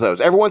Zone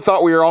episodes. Everyone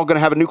thought we were all going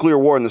to have a nuclear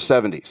war in the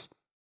 70s.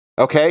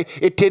 Okay?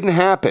 It didn't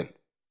happen.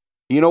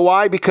 You know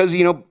why? Because,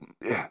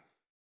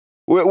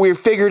 we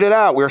figured it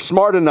out. We were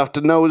smart enough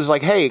to know it's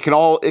like, hey, it could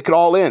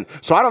all end.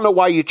 So I don't know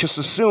why you just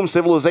assume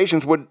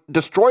civilizations would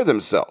destroy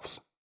themselves.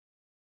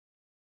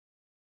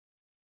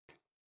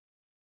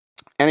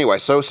 Anyway,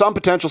 so some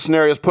potential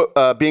scenarios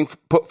being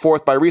put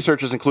forth by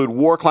researchers include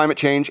war, climate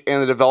change,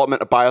 and the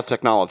development of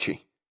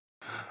biotechnology.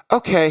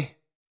 Okay,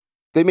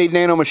 they made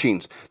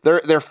nanomachines.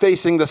 They're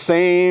facing the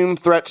same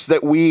threats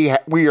that we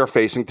are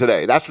facing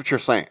today. That's what you're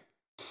saying.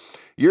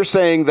 You're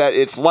saying that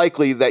it's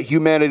likely that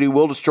humanity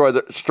will destroy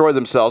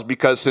themselves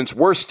because since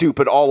we're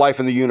stupid, all life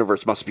in the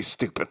universe must be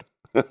stupid.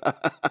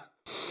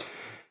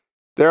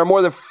 There are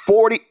more than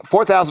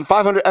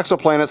 4,500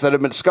 exoplanets that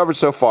have been discovered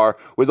so far,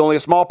 with only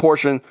a small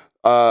portion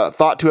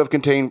thought to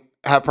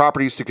have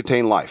properties to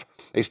contain life.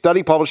 A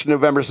study published in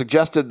November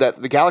suggested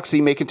that the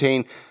galaxy may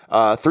contain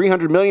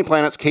 300 million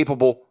planets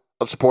capable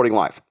of supporting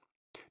life.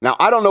 Now,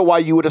 I don't know why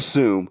you would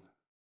assume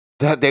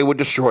that they would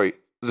destroy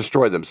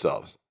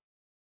themselves.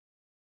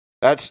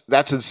 That's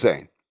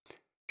insane.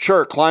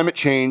 Sure, climate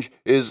change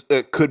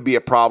could be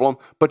a problem,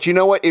 but you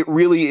know what? It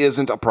really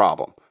isn't a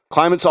problem.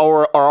 Climates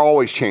are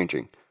always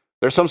changing.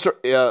 There's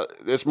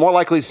it's more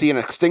likely to see an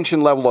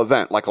extinction level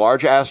event, like a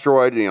large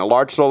asteroid,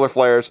 large solar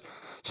flares,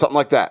 something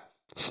like that.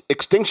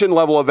 Extinction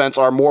level events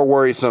are more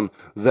worrisome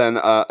than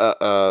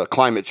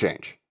climate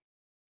change.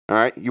 All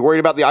right, you worried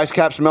about the ice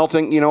caps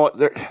melting? You know what?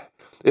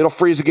 It'll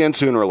freeze again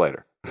sooner or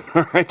later.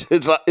 All right,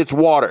 it's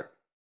water.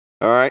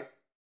 All right.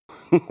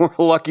 We're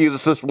lucky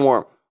it's this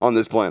warm on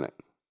this planet.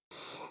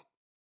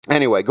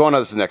 Anyway, going on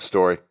to this next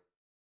story.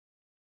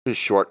 It's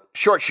short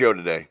show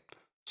today.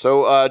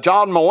 So,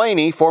 John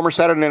Mulaney, former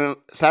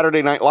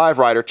Saturday Night Live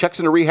writer, checks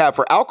into rehab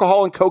for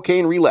alcohol and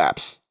cocaine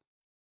relapse.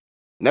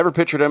 Never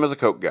pictured him as a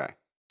coke guy.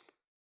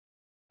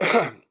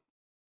 The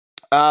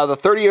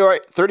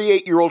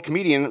 38-year-old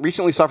comedian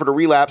recently suffered a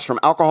relapse from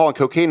alcohol and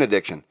cocaine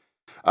addiction.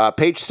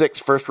 Page 6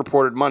 first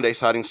reported Monday,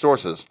 citing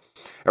sources.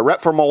 A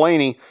rep for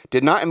Mulaney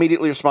did not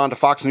immediately respond to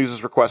Fox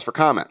News' request for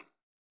comment.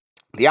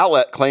 The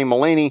outlet claimed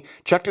Mulaney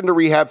checked into a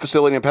rehab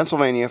facility in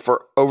Pennsylvania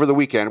over the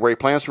weekend, where he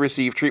plans to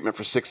receive treatment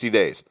for 60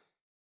 days.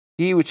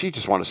 He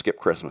just wanted to skip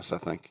Christmas, I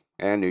think,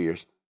 and New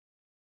Year's.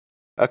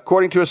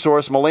 According to a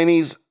source,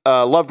 Mulaney's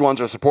loved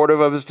ones are supportive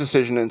of his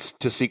decision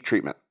to seek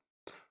treatment.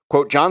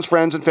 Quote, John's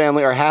friends and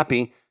family are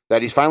happy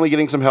that he's finally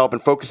getting some help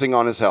and focusing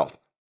on his health,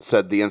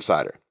 said the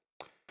insider.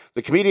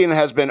 The comedian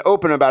has been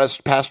open about his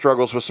past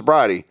struggles with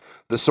sobriety.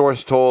 The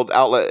source told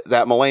Outlet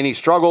that Mulaney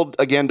struggled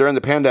again during the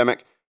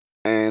pandemic,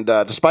 and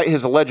despite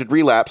his alleged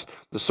relapse,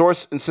 the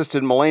source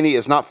insisted Mulaney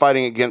is not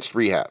fighting against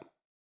rehab.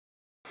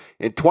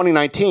 In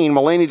 2019,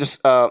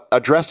 Mulaney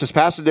addressed his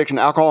past addiction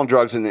to alcohol and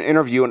drugs in an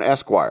interview in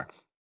Esquire.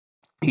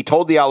 He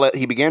told the outlet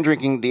he began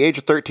drinking at the age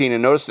of 13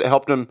 and noticed it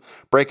helped him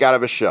break out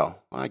of his shell.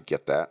 I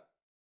get that.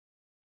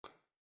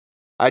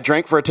 I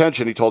drank for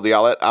attention, he told the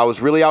outlet. I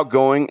was really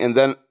outgoing, and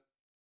then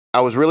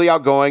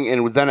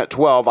at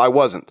 12, I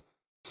wasn't.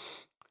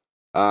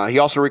 He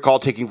also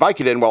recalled taking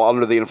Vicodin while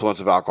under the influence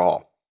of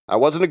alcohol. I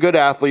wasn't a good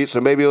athlete,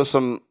 so maybe it was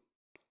some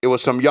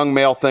young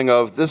male thing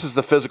of, this is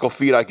the physical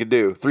feat I could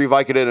do. 3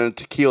 Vicodin and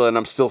tequila, and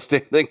I'm still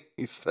standing,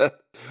 he said.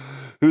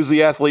 Who's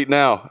the athlete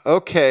now?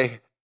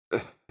 Okay.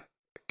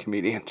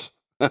 Comedians.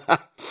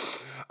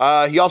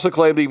 He also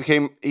claimed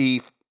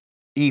he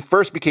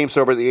first became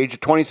sober at the age of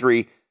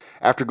 23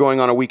 after going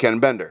on a weekend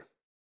bender.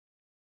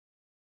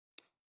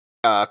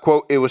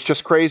 Quote, it was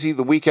just crazy.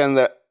 The weekend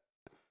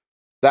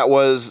that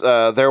was,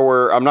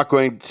 I'm not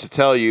going to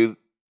tell you,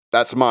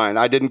 that's mine.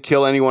 I didn't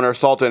kill anyone or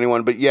assault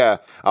anyone, but yeah,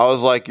 I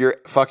was like, you're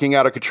fucking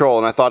out of control.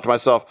 And I thought to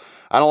myself,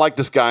 I don't like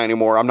this guy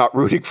anymore. I'm not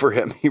rooting for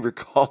him, he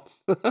recalled.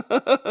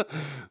 Well,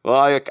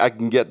 I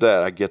can get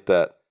that. I get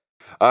that.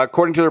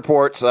 According to the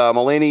reports,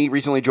 Mulaney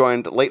recently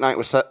joined Late Night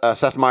with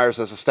Seth Meyers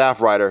as a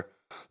staff writer.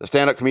 The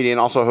stand-up comedian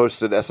also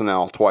hosted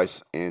SNL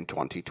twice in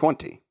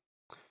 2020.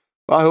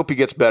 Well, I hope he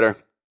gets better.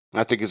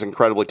 I think he's an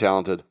incredibly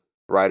talented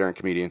writer and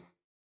comedian.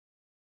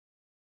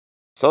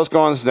 So let's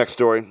go on to this next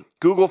story.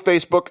 Google,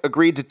 Facebook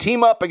agreed to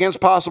team up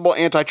against possible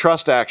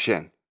antitrust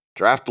action.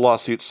 Draft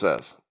lawsuit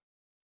says.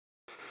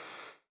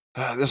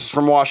 This is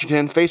from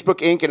Washington. Facebook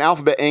Inc. and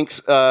Alphabet Inc.'s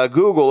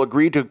Google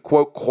agreed to,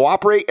 quote,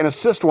 cooperate and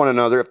assist one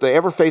another if they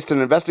ever faced an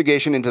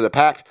investigation into their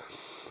pact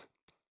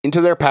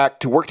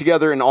to work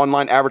together in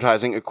online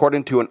advertising,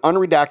 according to an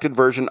unredacted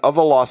version of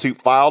a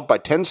lawsuit filed by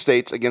 10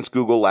 states against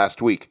Google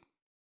last week.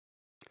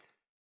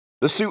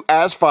 The suit,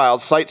 as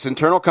filed, cites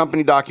internal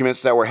company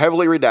documents that were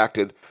heavily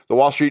redacted, the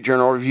Wall Street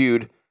Journal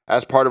reviewed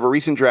as part of a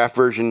recent draft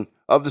version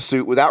of the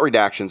suit without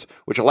redactions,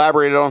 which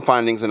elaborated on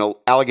findings and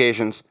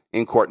allegations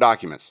in court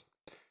documents.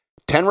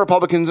 10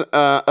 Republican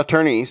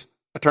attorneys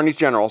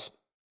generals,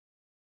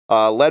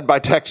 led by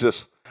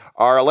Texas,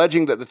 are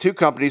alleging that the two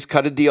companies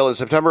cut a deal in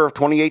September of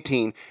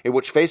 2018 in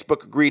which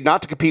Facebook agreed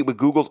not to compete with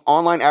Google's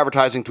online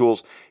advertising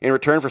tools in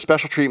return for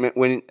special treatment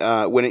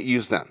when it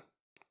used them.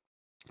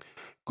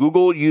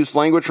 Google used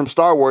language from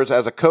Star Wars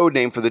as a code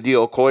name for the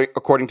deal,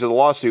 according to the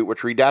lawsuit,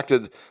 which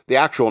redacted the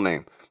actual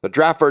name. The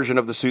draft version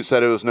of the suit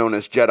said it was known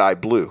as Jedi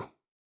Blue.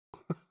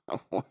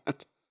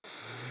 What?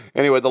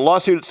 Anyway, the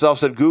lawsuit itself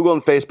said Google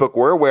and Facebook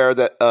were aware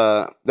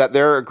that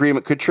their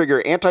agreement could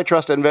trigger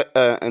antitrust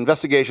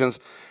investigations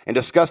and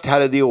discussed how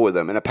to deal with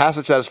them, in a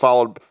passage that is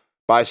followed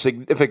by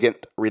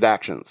significant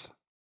redactions.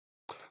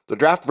 The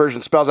draft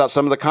version spells out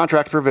some of the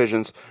contract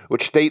provisions,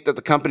 which state that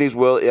the companies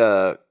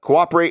will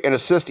cooperate and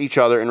assist each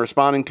other in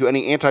responding to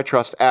any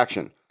antitrust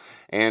action,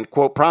 and,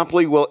 quote,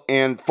 promptly will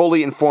and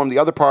fully inform the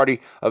other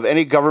party of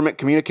any government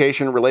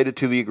communication related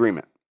to the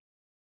agreement.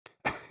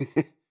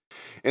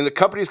 In the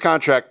company's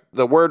contract,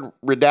 the word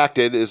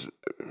redacted is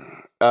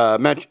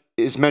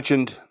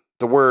mentioned.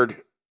 The word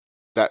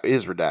that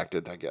is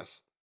redacted, I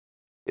guess,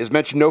 is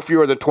mentioned no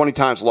fewer than 20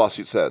 times, the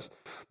lawsuit says.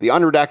 The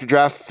unredacted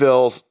draft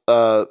fills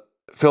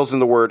in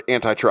the word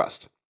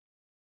antitrust.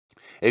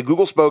 A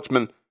Google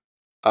spokesperson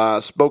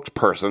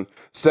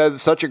said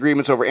such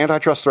agreements over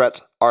antitrust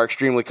threats are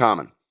extremely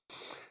common.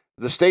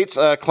 The state's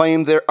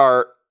claims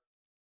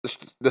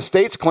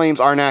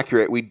are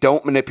inaccurate. We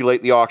don't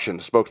manipulate the auction,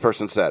 the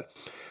spokesperson said.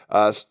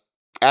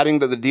 Adding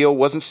that the deal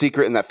wasn't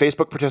secret and that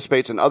Facebook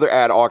participates in other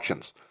ad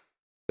auctions.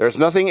 There's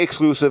nothing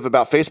exclusive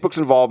about Facebook's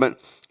involvement,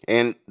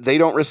 and they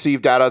don't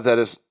receive data that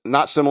is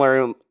not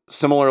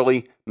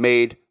similarly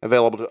made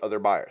available to other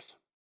buyers.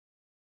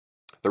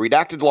 The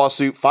redacted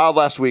lawsuit filed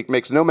last week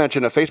makes no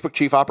mention of Facebook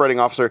Chief Operating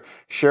Officer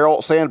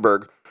Sheryl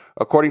Sandberg.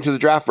 According to the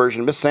draft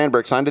version, Ms.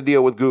 Sandberg signed the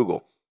deal with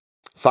Google.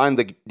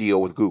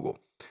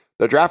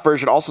 The draft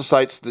version also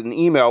cites an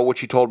email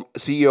which he told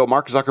CEO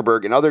Mark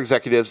Zuckerberg and other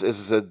executives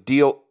this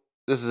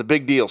is a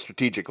big deal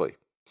strategically.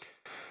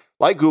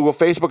 Like Google,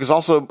 Facebook has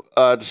also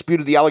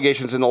disputed the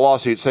allegations in the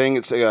lawsuit, saying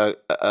its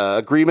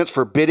agreements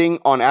for bidding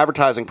on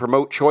advertising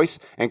promote choice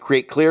and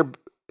create clear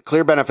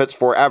benefits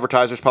for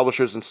advertisers,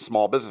 publishers, and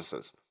small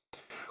businesses.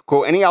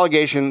 Quote, any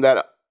allegation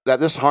that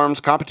this harms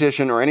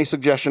competition or any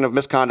suggestion of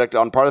misconduct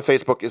on part of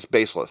Facebook is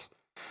baseless,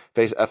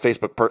 a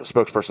Facebook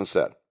spokesperson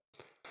said.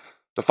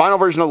 The final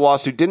version of the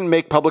lawsuit didn't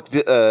make public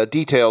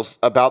details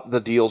about the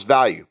deal's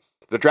value.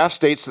 The draft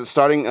states that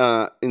starting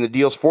in the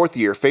deal's 4th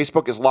year,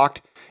 Facebook is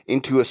locked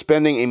into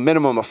spending a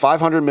minimum of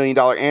 $500 million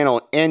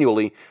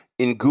annually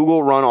in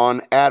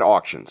Google-run-on ad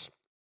auctions.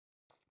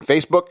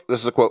 Facebook,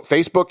 this is a quote,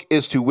 Facebook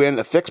is to win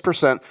a fixed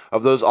percent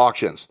of those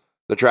auctions,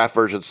 the draft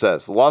version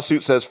says. The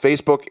lawsuit says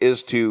Facebook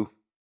is to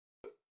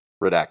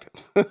redact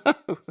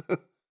it.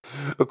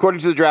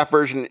 According to the draft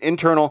version, an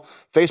internal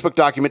Facebook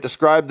document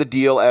described the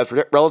deal as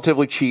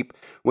relatively cheap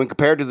when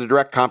compared to the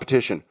direct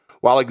competition,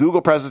 while a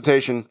Google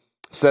presentation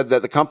said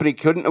that the company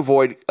couldn't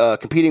avoid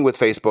competing with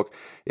Facebook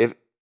if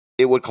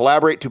it would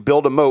collaborate to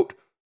build a moat.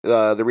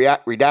 The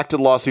redacted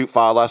lawsuit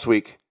filed last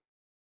week,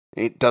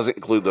 it doesn't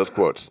include those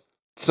quotes.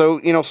 So,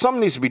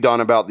 something needs to be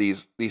done about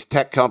these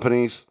tech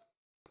companies.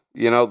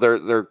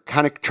 They're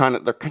kind of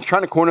trying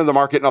to corner the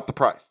market and up the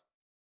price.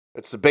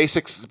 It's the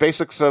basics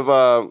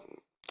of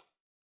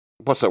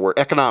what's that word?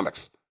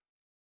 Economics.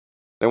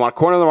 They want to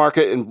corner the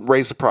market and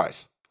raise the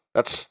price.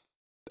 That's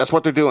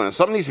what they're doing. And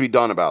something needs to be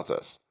done about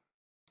this.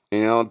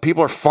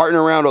 People are farting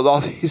around with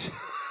all these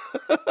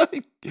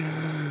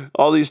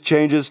all these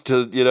changes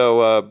to,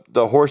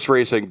 the horse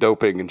racing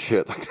doping and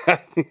shit like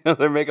that.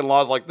 They're making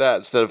laws like that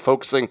instead of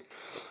focusing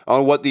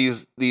on what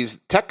these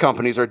tech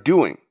companies are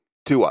doing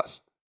to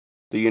us.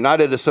 The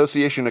United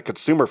Association of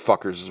Consumer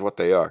Fuckers is what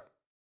they are.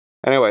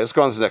 Anyway, let's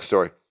go on to the next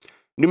story.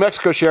 New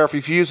Mexico sheriff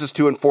refuses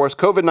to enforce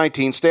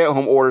COVID-19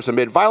 stay-at-home orders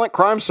amid violent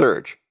crime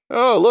surge.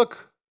 Oh,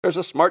 look, there's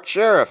a smart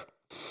sheriff.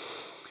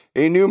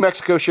 A New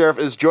Mexico sheriff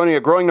is joining a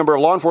growing number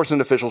of law enforcement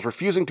officials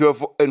refusing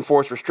to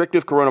enforce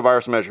restrictive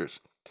coronavirus measures.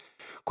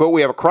 Quote,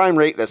 we have a crime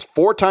rate that's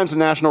 4 times the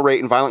national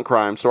rate in violent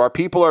crime, so our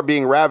people are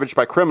being ravaged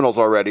by criminals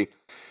already,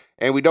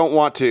 and we don't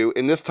want to,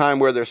 in this time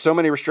where there's so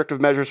many restrictive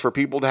measures for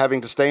people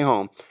having to stay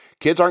home.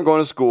 Kids aren't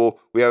going to school.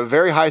 We have a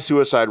very high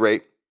suicide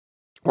rate.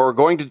 What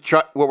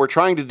we're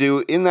trying to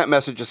do in that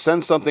message is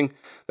send something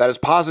that is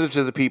positive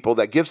to the people,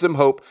 that gives them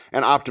hope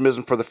and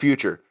optimism for the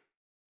future.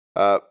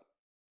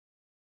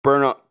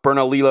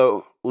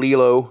 Bernalillo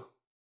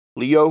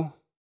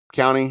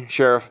County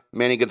Sheriff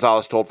Manny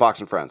Gonzalez told Fox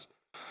and Friends.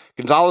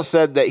 Gonzalez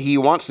said that he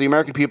wants the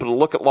American people to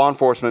look at law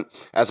enforcement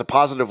as a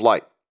positive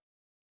light,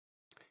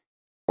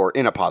 or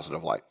in a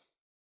positive light.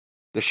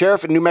 The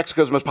sheriff in New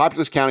Mexico's most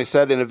populous county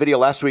said in a video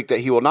last week that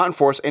he will not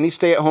enforce any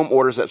stay-at-home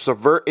orders that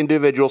subvert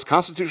individuals'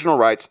 constitutional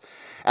rights,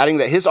 adding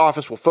that his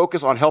office will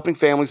focus on helping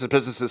families and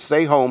businesses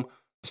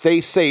stay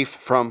safe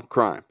from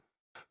crime.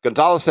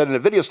 Gonzalez said in a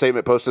video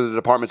statement posted to the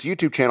department's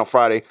YouTube channel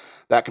Friday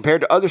that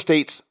compared to other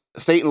state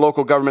and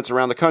local governments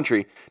around the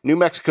country, New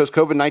Mexico's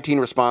COVID-19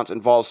 response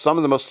involves some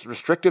of the most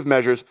restrictive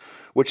measures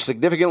which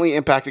significantly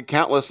impacted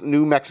countless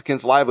New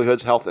Mexicans'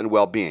 livelihoods, health, and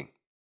well-being.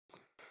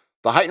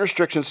 The heightened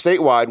restrictions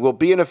statewide will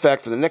be in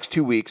effect for the next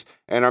 2 weeks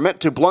and are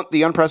meant to blunt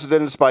the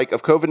unprecedented spike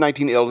of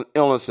COVID-19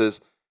 illnesses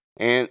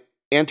and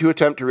to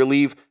attempt to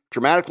relieve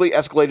dramatically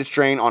escalated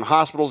strain on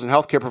hospitals and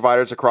healthcare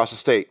providers across the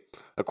state,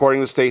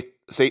 according to the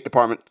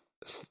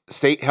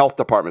State Health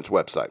Department's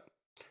website.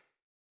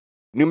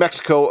 New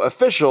Mexico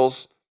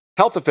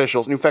health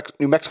officials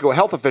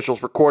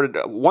recorded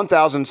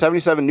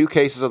 1,077 new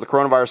cases of the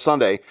coronavirus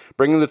Sunday,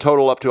 bringing the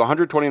total up to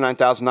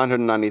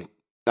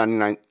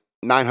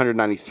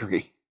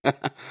 129,993.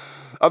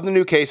 Of the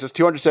new cases,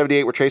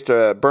 278 were traced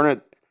to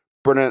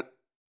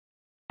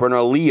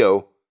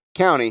Bernalillo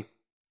County.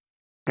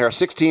 There are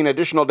 16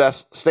 additional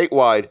deaths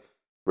statewide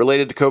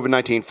related to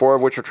COVID-19, 4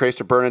 of which are traced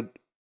to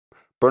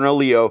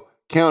Bernalillo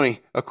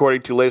County,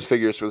 according to latest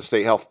figures for the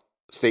State Health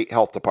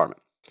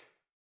Department.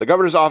 The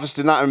governor's office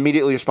did not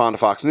immediately respond to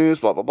Fox News,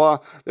 blah, blah, blah.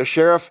 The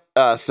sheriff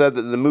said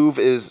that the move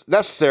is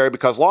necessary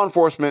because law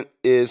enforcement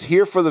is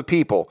here for the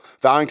people,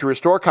 vowing to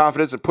restore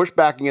confidence and push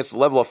back against the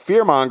level of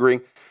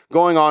fear-mongering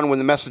going on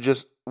when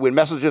messages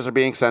are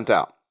being sent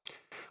out.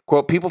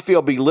 Quote, people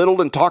feel belittled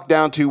and talked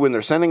down to when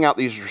they're sending out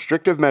these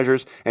restrictive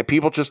measures, and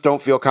people just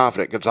don't feel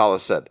confident,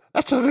 Gonzalez said.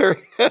 That's a very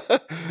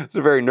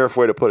Nerf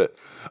way to put it.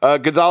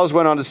 Gonzalez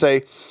went on to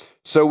say,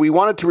 so we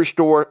wanted to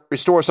restore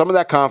some of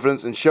that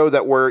confidence and show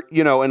that we're,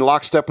 in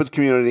lockstep with the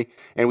community,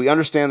 and we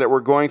understand that we're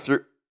going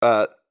through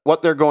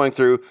what they're going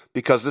through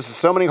because this is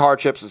so many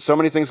hardships and so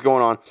many things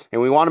going on,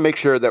 and we want to make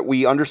sure that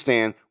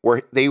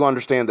they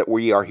understand that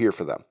we are here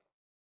for them.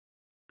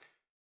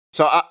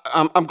 So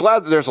I'm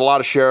glad that there's a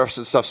lot of sheriffs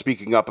and stuff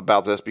speaking up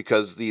about this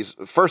because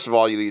first of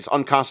all, these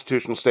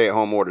unconstitutional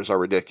stay-at-home orders are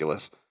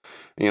ridiculous.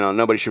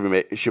 Nobody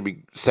should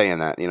be saying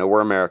that. We're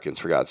Americans,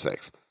 for God's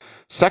sakes.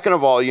 Second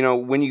of all,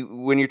 when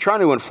you're trying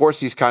to enforce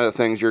these kind of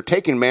things, you're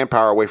taking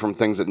manpower away from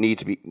things that need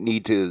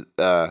to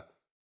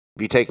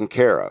be taken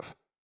care of.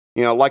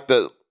 Like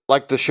the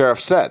sheriff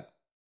said.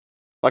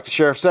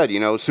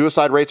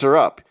 Suicide rates are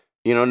up.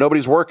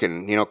 Nobody's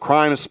working.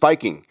 Crime is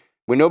spiking.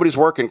 When nobody's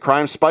working,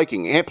 crime's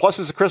spiking. And plus,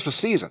 it's the Christmas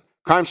season.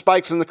 Crime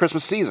spikes in the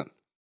Christmas season.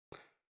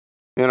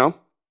 So,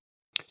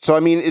 I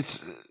mean,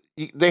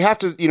 they have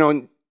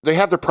to, they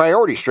have their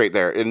priorities straight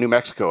there in New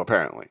Mexico,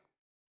 apparently.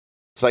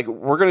 It's like,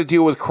 we're going to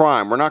deal with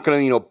crime. We're not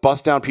going to,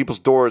 bust down people's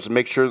doors and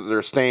make sure that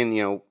they're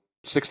staying,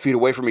 6 feet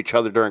away from each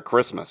other during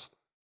Christmas.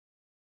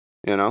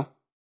 Anyway,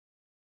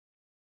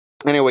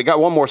 got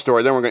one more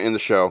story, then we're going to end the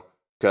show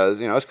because,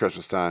 it's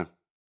Christmas time.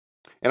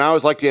 And I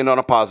always like to end on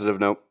a positive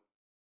note.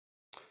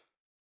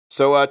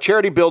 So,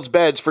 charity builds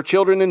beds for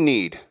children in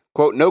need.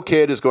 Quote, no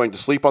kid is going to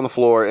sleep on the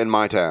floor in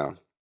my town.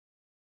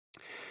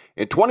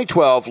 In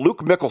 2012, Luke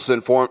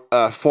Mickelson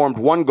formed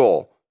one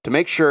goal, to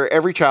make sure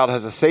every child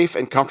has a safe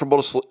and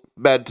comfortable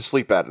bed to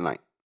sleep at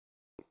night.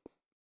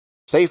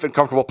 Safe and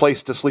comfortable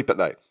place to sleep at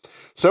night.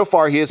 So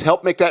far, he has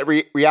helped make that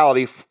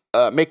reality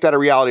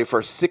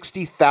for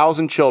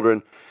 60,000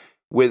 children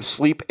with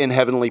Sleep in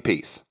Heavenly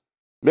Peace.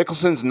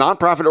 Mickelson's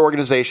nonprofit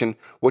organization,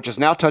 which is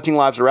now touching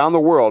lives around the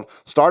world,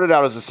 started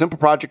out as a simple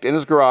project in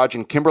his garage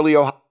in Kimberly,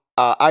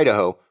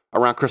 Idaho,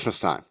 around Christmas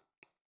time.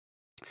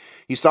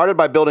 He started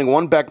by building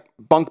one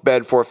bunk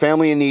bed for a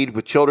family in need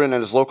with children at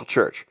his local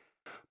church.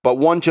 But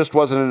one just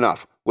wasn't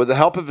enough. With the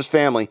help of his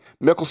family,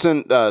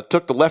 Mickelson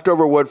took the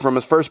leftover wood from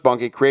his first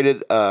bunk and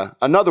created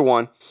another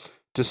one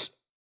to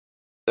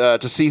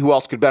see who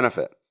else could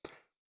benefit.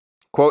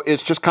 Quote,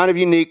 "It's just kind of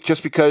unique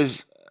just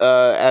because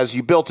as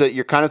you built it,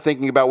 you're kind of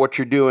thinking about what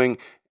you're doing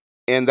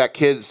and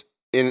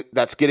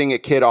that's getting a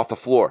kid off the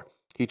floor,"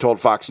 he told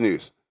Fox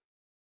News.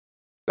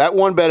 That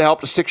one bed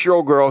helped a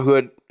 6-year-old girl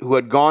who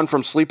had gone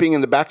from sleeping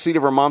in the backseat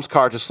of her mom's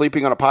car to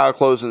sleeping on a pile of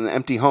clothes in an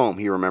empty home,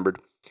 he remembered.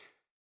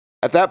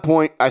 "At that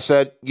point, I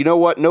said, you know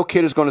what? No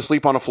kid is going to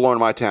sleep on a floor in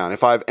my town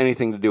if I have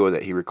anything to do with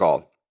it," he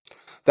recalled.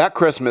 That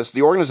Christmas,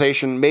 the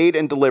organization made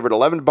and delivered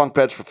 11 bunk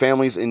beds for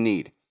families in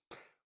need.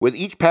 With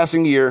each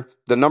passing year,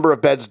 the number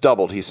of beds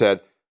doubled, he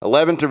said.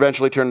 11 to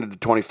eventually turned into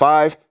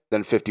 25,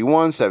 then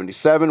 51,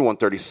 77,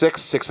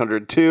 136,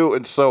 602,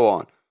 and so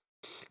on.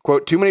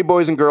 Quote, "Too many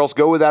boys and girls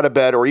go without a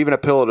bed or even a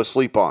pillow to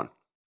sleep on,"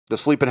 the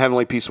Sleep in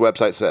Heavenly Peace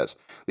website says.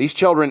 "These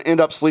children end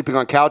up sleeping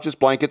on couches,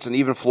 blankets, and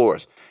even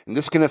floors, and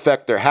this can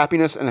affect their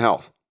happiness and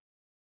health."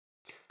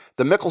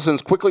 The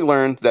Mickelsons quickly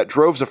learned that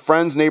droves of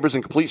friends, neighbors,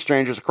 and complete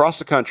strangers across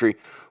the country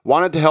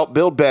wanted to help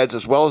build beds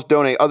as well as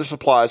donate other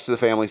supplies to the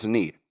families in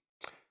need.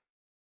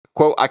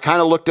 Quote, "I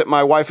kind of looked at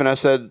my wife and I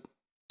said,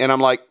 and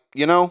I'm like,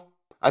 you know,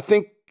 I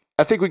think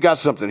we got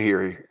something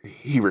here,"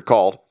 he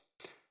recalled.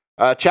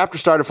 Chapter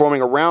started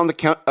forming around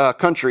the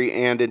country,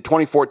 and in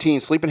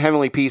 2014, Sleep in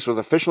Heavenly Peace was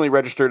officially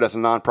registered as a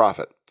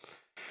nonprofit.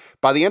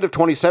 By the end of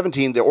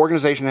 2017, the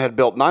organization had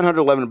built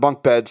 911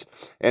 bunk beds,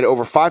 and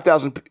over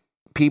 5,000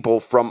 people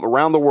from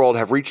around the world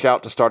have reached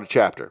out to start a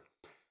chapter.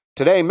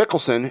 Today,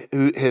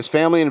 Mickelson, his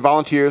family and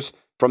volunteers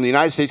from the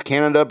United States,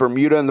 Canada,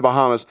 Bermuda, and the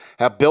Bahamas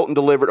have built and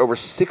delivered over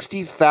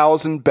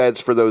 60,000 beds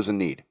for those in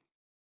need.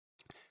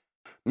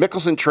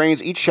 Mickelson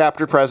trains each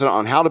chapter president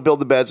on how to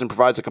build the beds and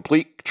provides a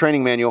complete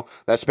training manual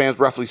that spans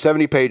roughly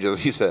 70 pages,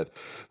 he said.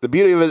 The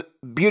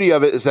beauty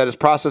of it is that his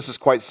process is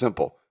quite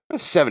simple.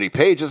 That's 70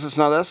 pages. It's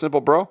not that simple,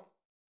 bro.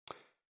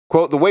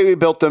 Quote, "The way we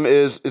built them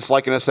it's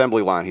like an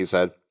assembly line," he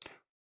said.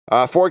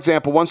 For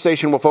example, one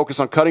station will focus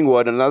on cutting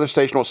wood, and another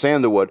station will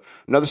sand the wood,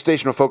 another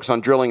station will focus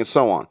on drilling, and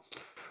so on.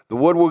 The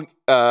wood will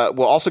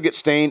also get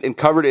stained and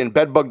covered in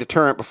bedbug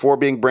deterrent before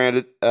being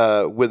branded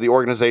with the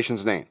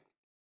organization's name.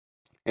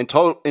 In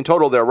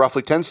total, there are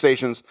roughly 10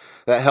 stations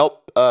that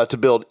help to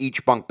build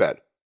each bunk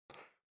bed.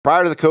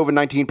 Prior to the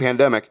COVID-19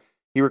 pandemic,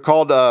 he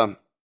recalled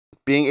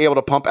being able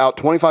to pump out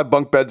 25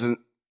 bunk beds in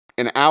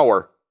an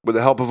hour with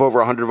the help of over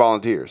 100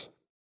 volunteers.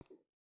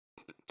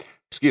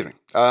 Excuse me.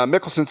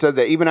 Mickelson said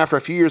that even after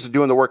a few years of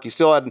doing the work, he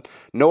still had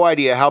no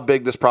idea how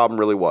big this problem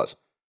really was.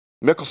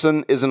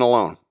 Mickelson isn't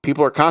alone.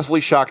 People are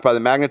constantly shocked by the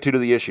magnitude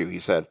of the issue, he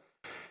said.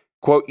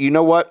 Quote, "You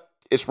know what?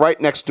 It's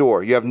right next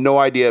door. You have no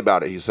idea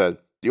about it," he said.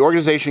 The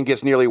organization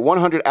gets nearly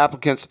 100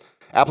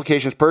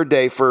 applications per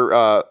day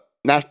for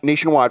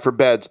nationwide for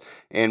beds,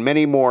 and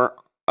many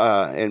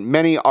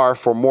are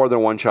for more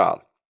than one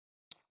child.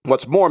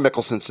 What's more,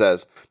 Mickelson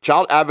says,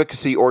 child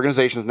advocacy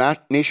organizations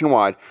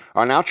nationwide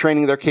are now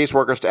training their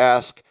caseworkers to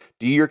ask,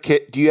 do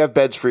you have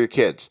beds for your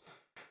kids?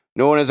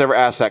 No one has ever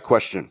asked that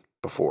question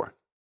before,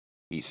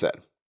 he said.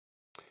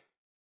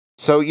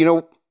 So,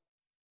 in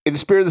the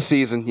spirit of the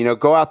season,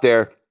 go out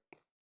there,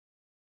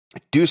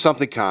 do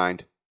something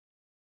kind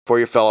for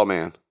your fellow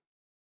man,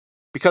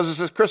 because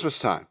it's Christmas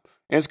time,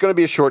 and it's going to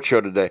be a short show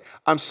today.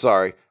 I'm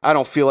sorry. I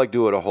don't feel like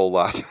doing a whole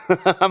lot.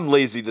 I'm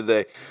lazy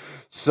today.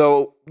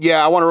 So,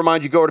 I want to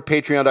remind you, go over to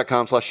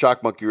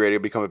patreon.com/shockmonkeyradio,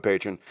 become a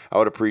patron. I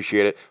would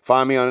appreciate it.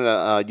 Find me on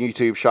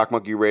YouTube, Shock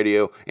Monkey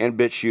Radio, and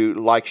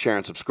BitChute. Like, share,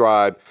 and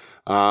subscribe.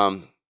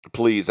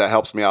 Please, that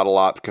helps me out a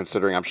lot,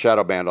 considering I'm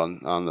shadow banned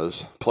on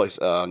those places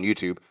on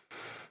YouTube.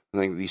 I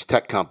think these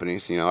tech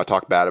companies, I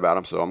talk bad about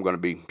them, so I'm going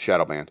to be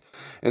shadow banned.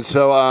 And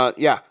so, I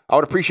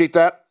would appreciate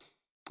that.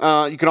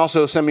 You can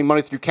also send me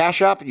money through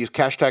Cash App. Use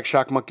hashtag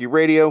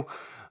ShockMonkeyRadio.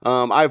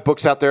 I have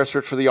books out there.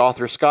 Search for the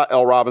author, Scott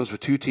L. Robbins,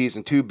 with 2 T's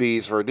and 2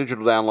 B's for a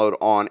digital download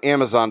on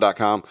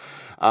Amazon.com.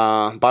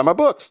 Buy my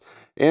books.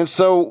 And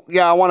so,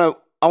 I want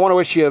to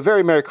wish you a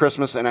very Merry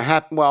Christmas and a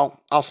happy,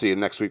 I'll see you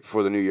next week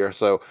before the New Year.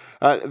 So,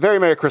 very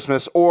Merry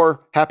Christmas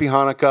or Happy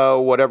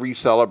Hanukkah, whatever you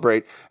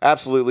celebrate.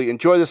 Absolutely.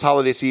 Enjoy this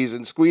holiday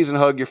season. Squeeze and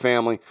hug your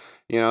family,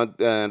 and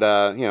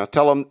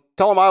tell them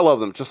I love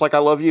them just like I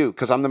love you,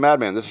 because I'm the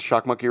madman. This is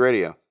Shock Monkey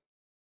Radio,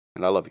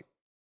 and I love you.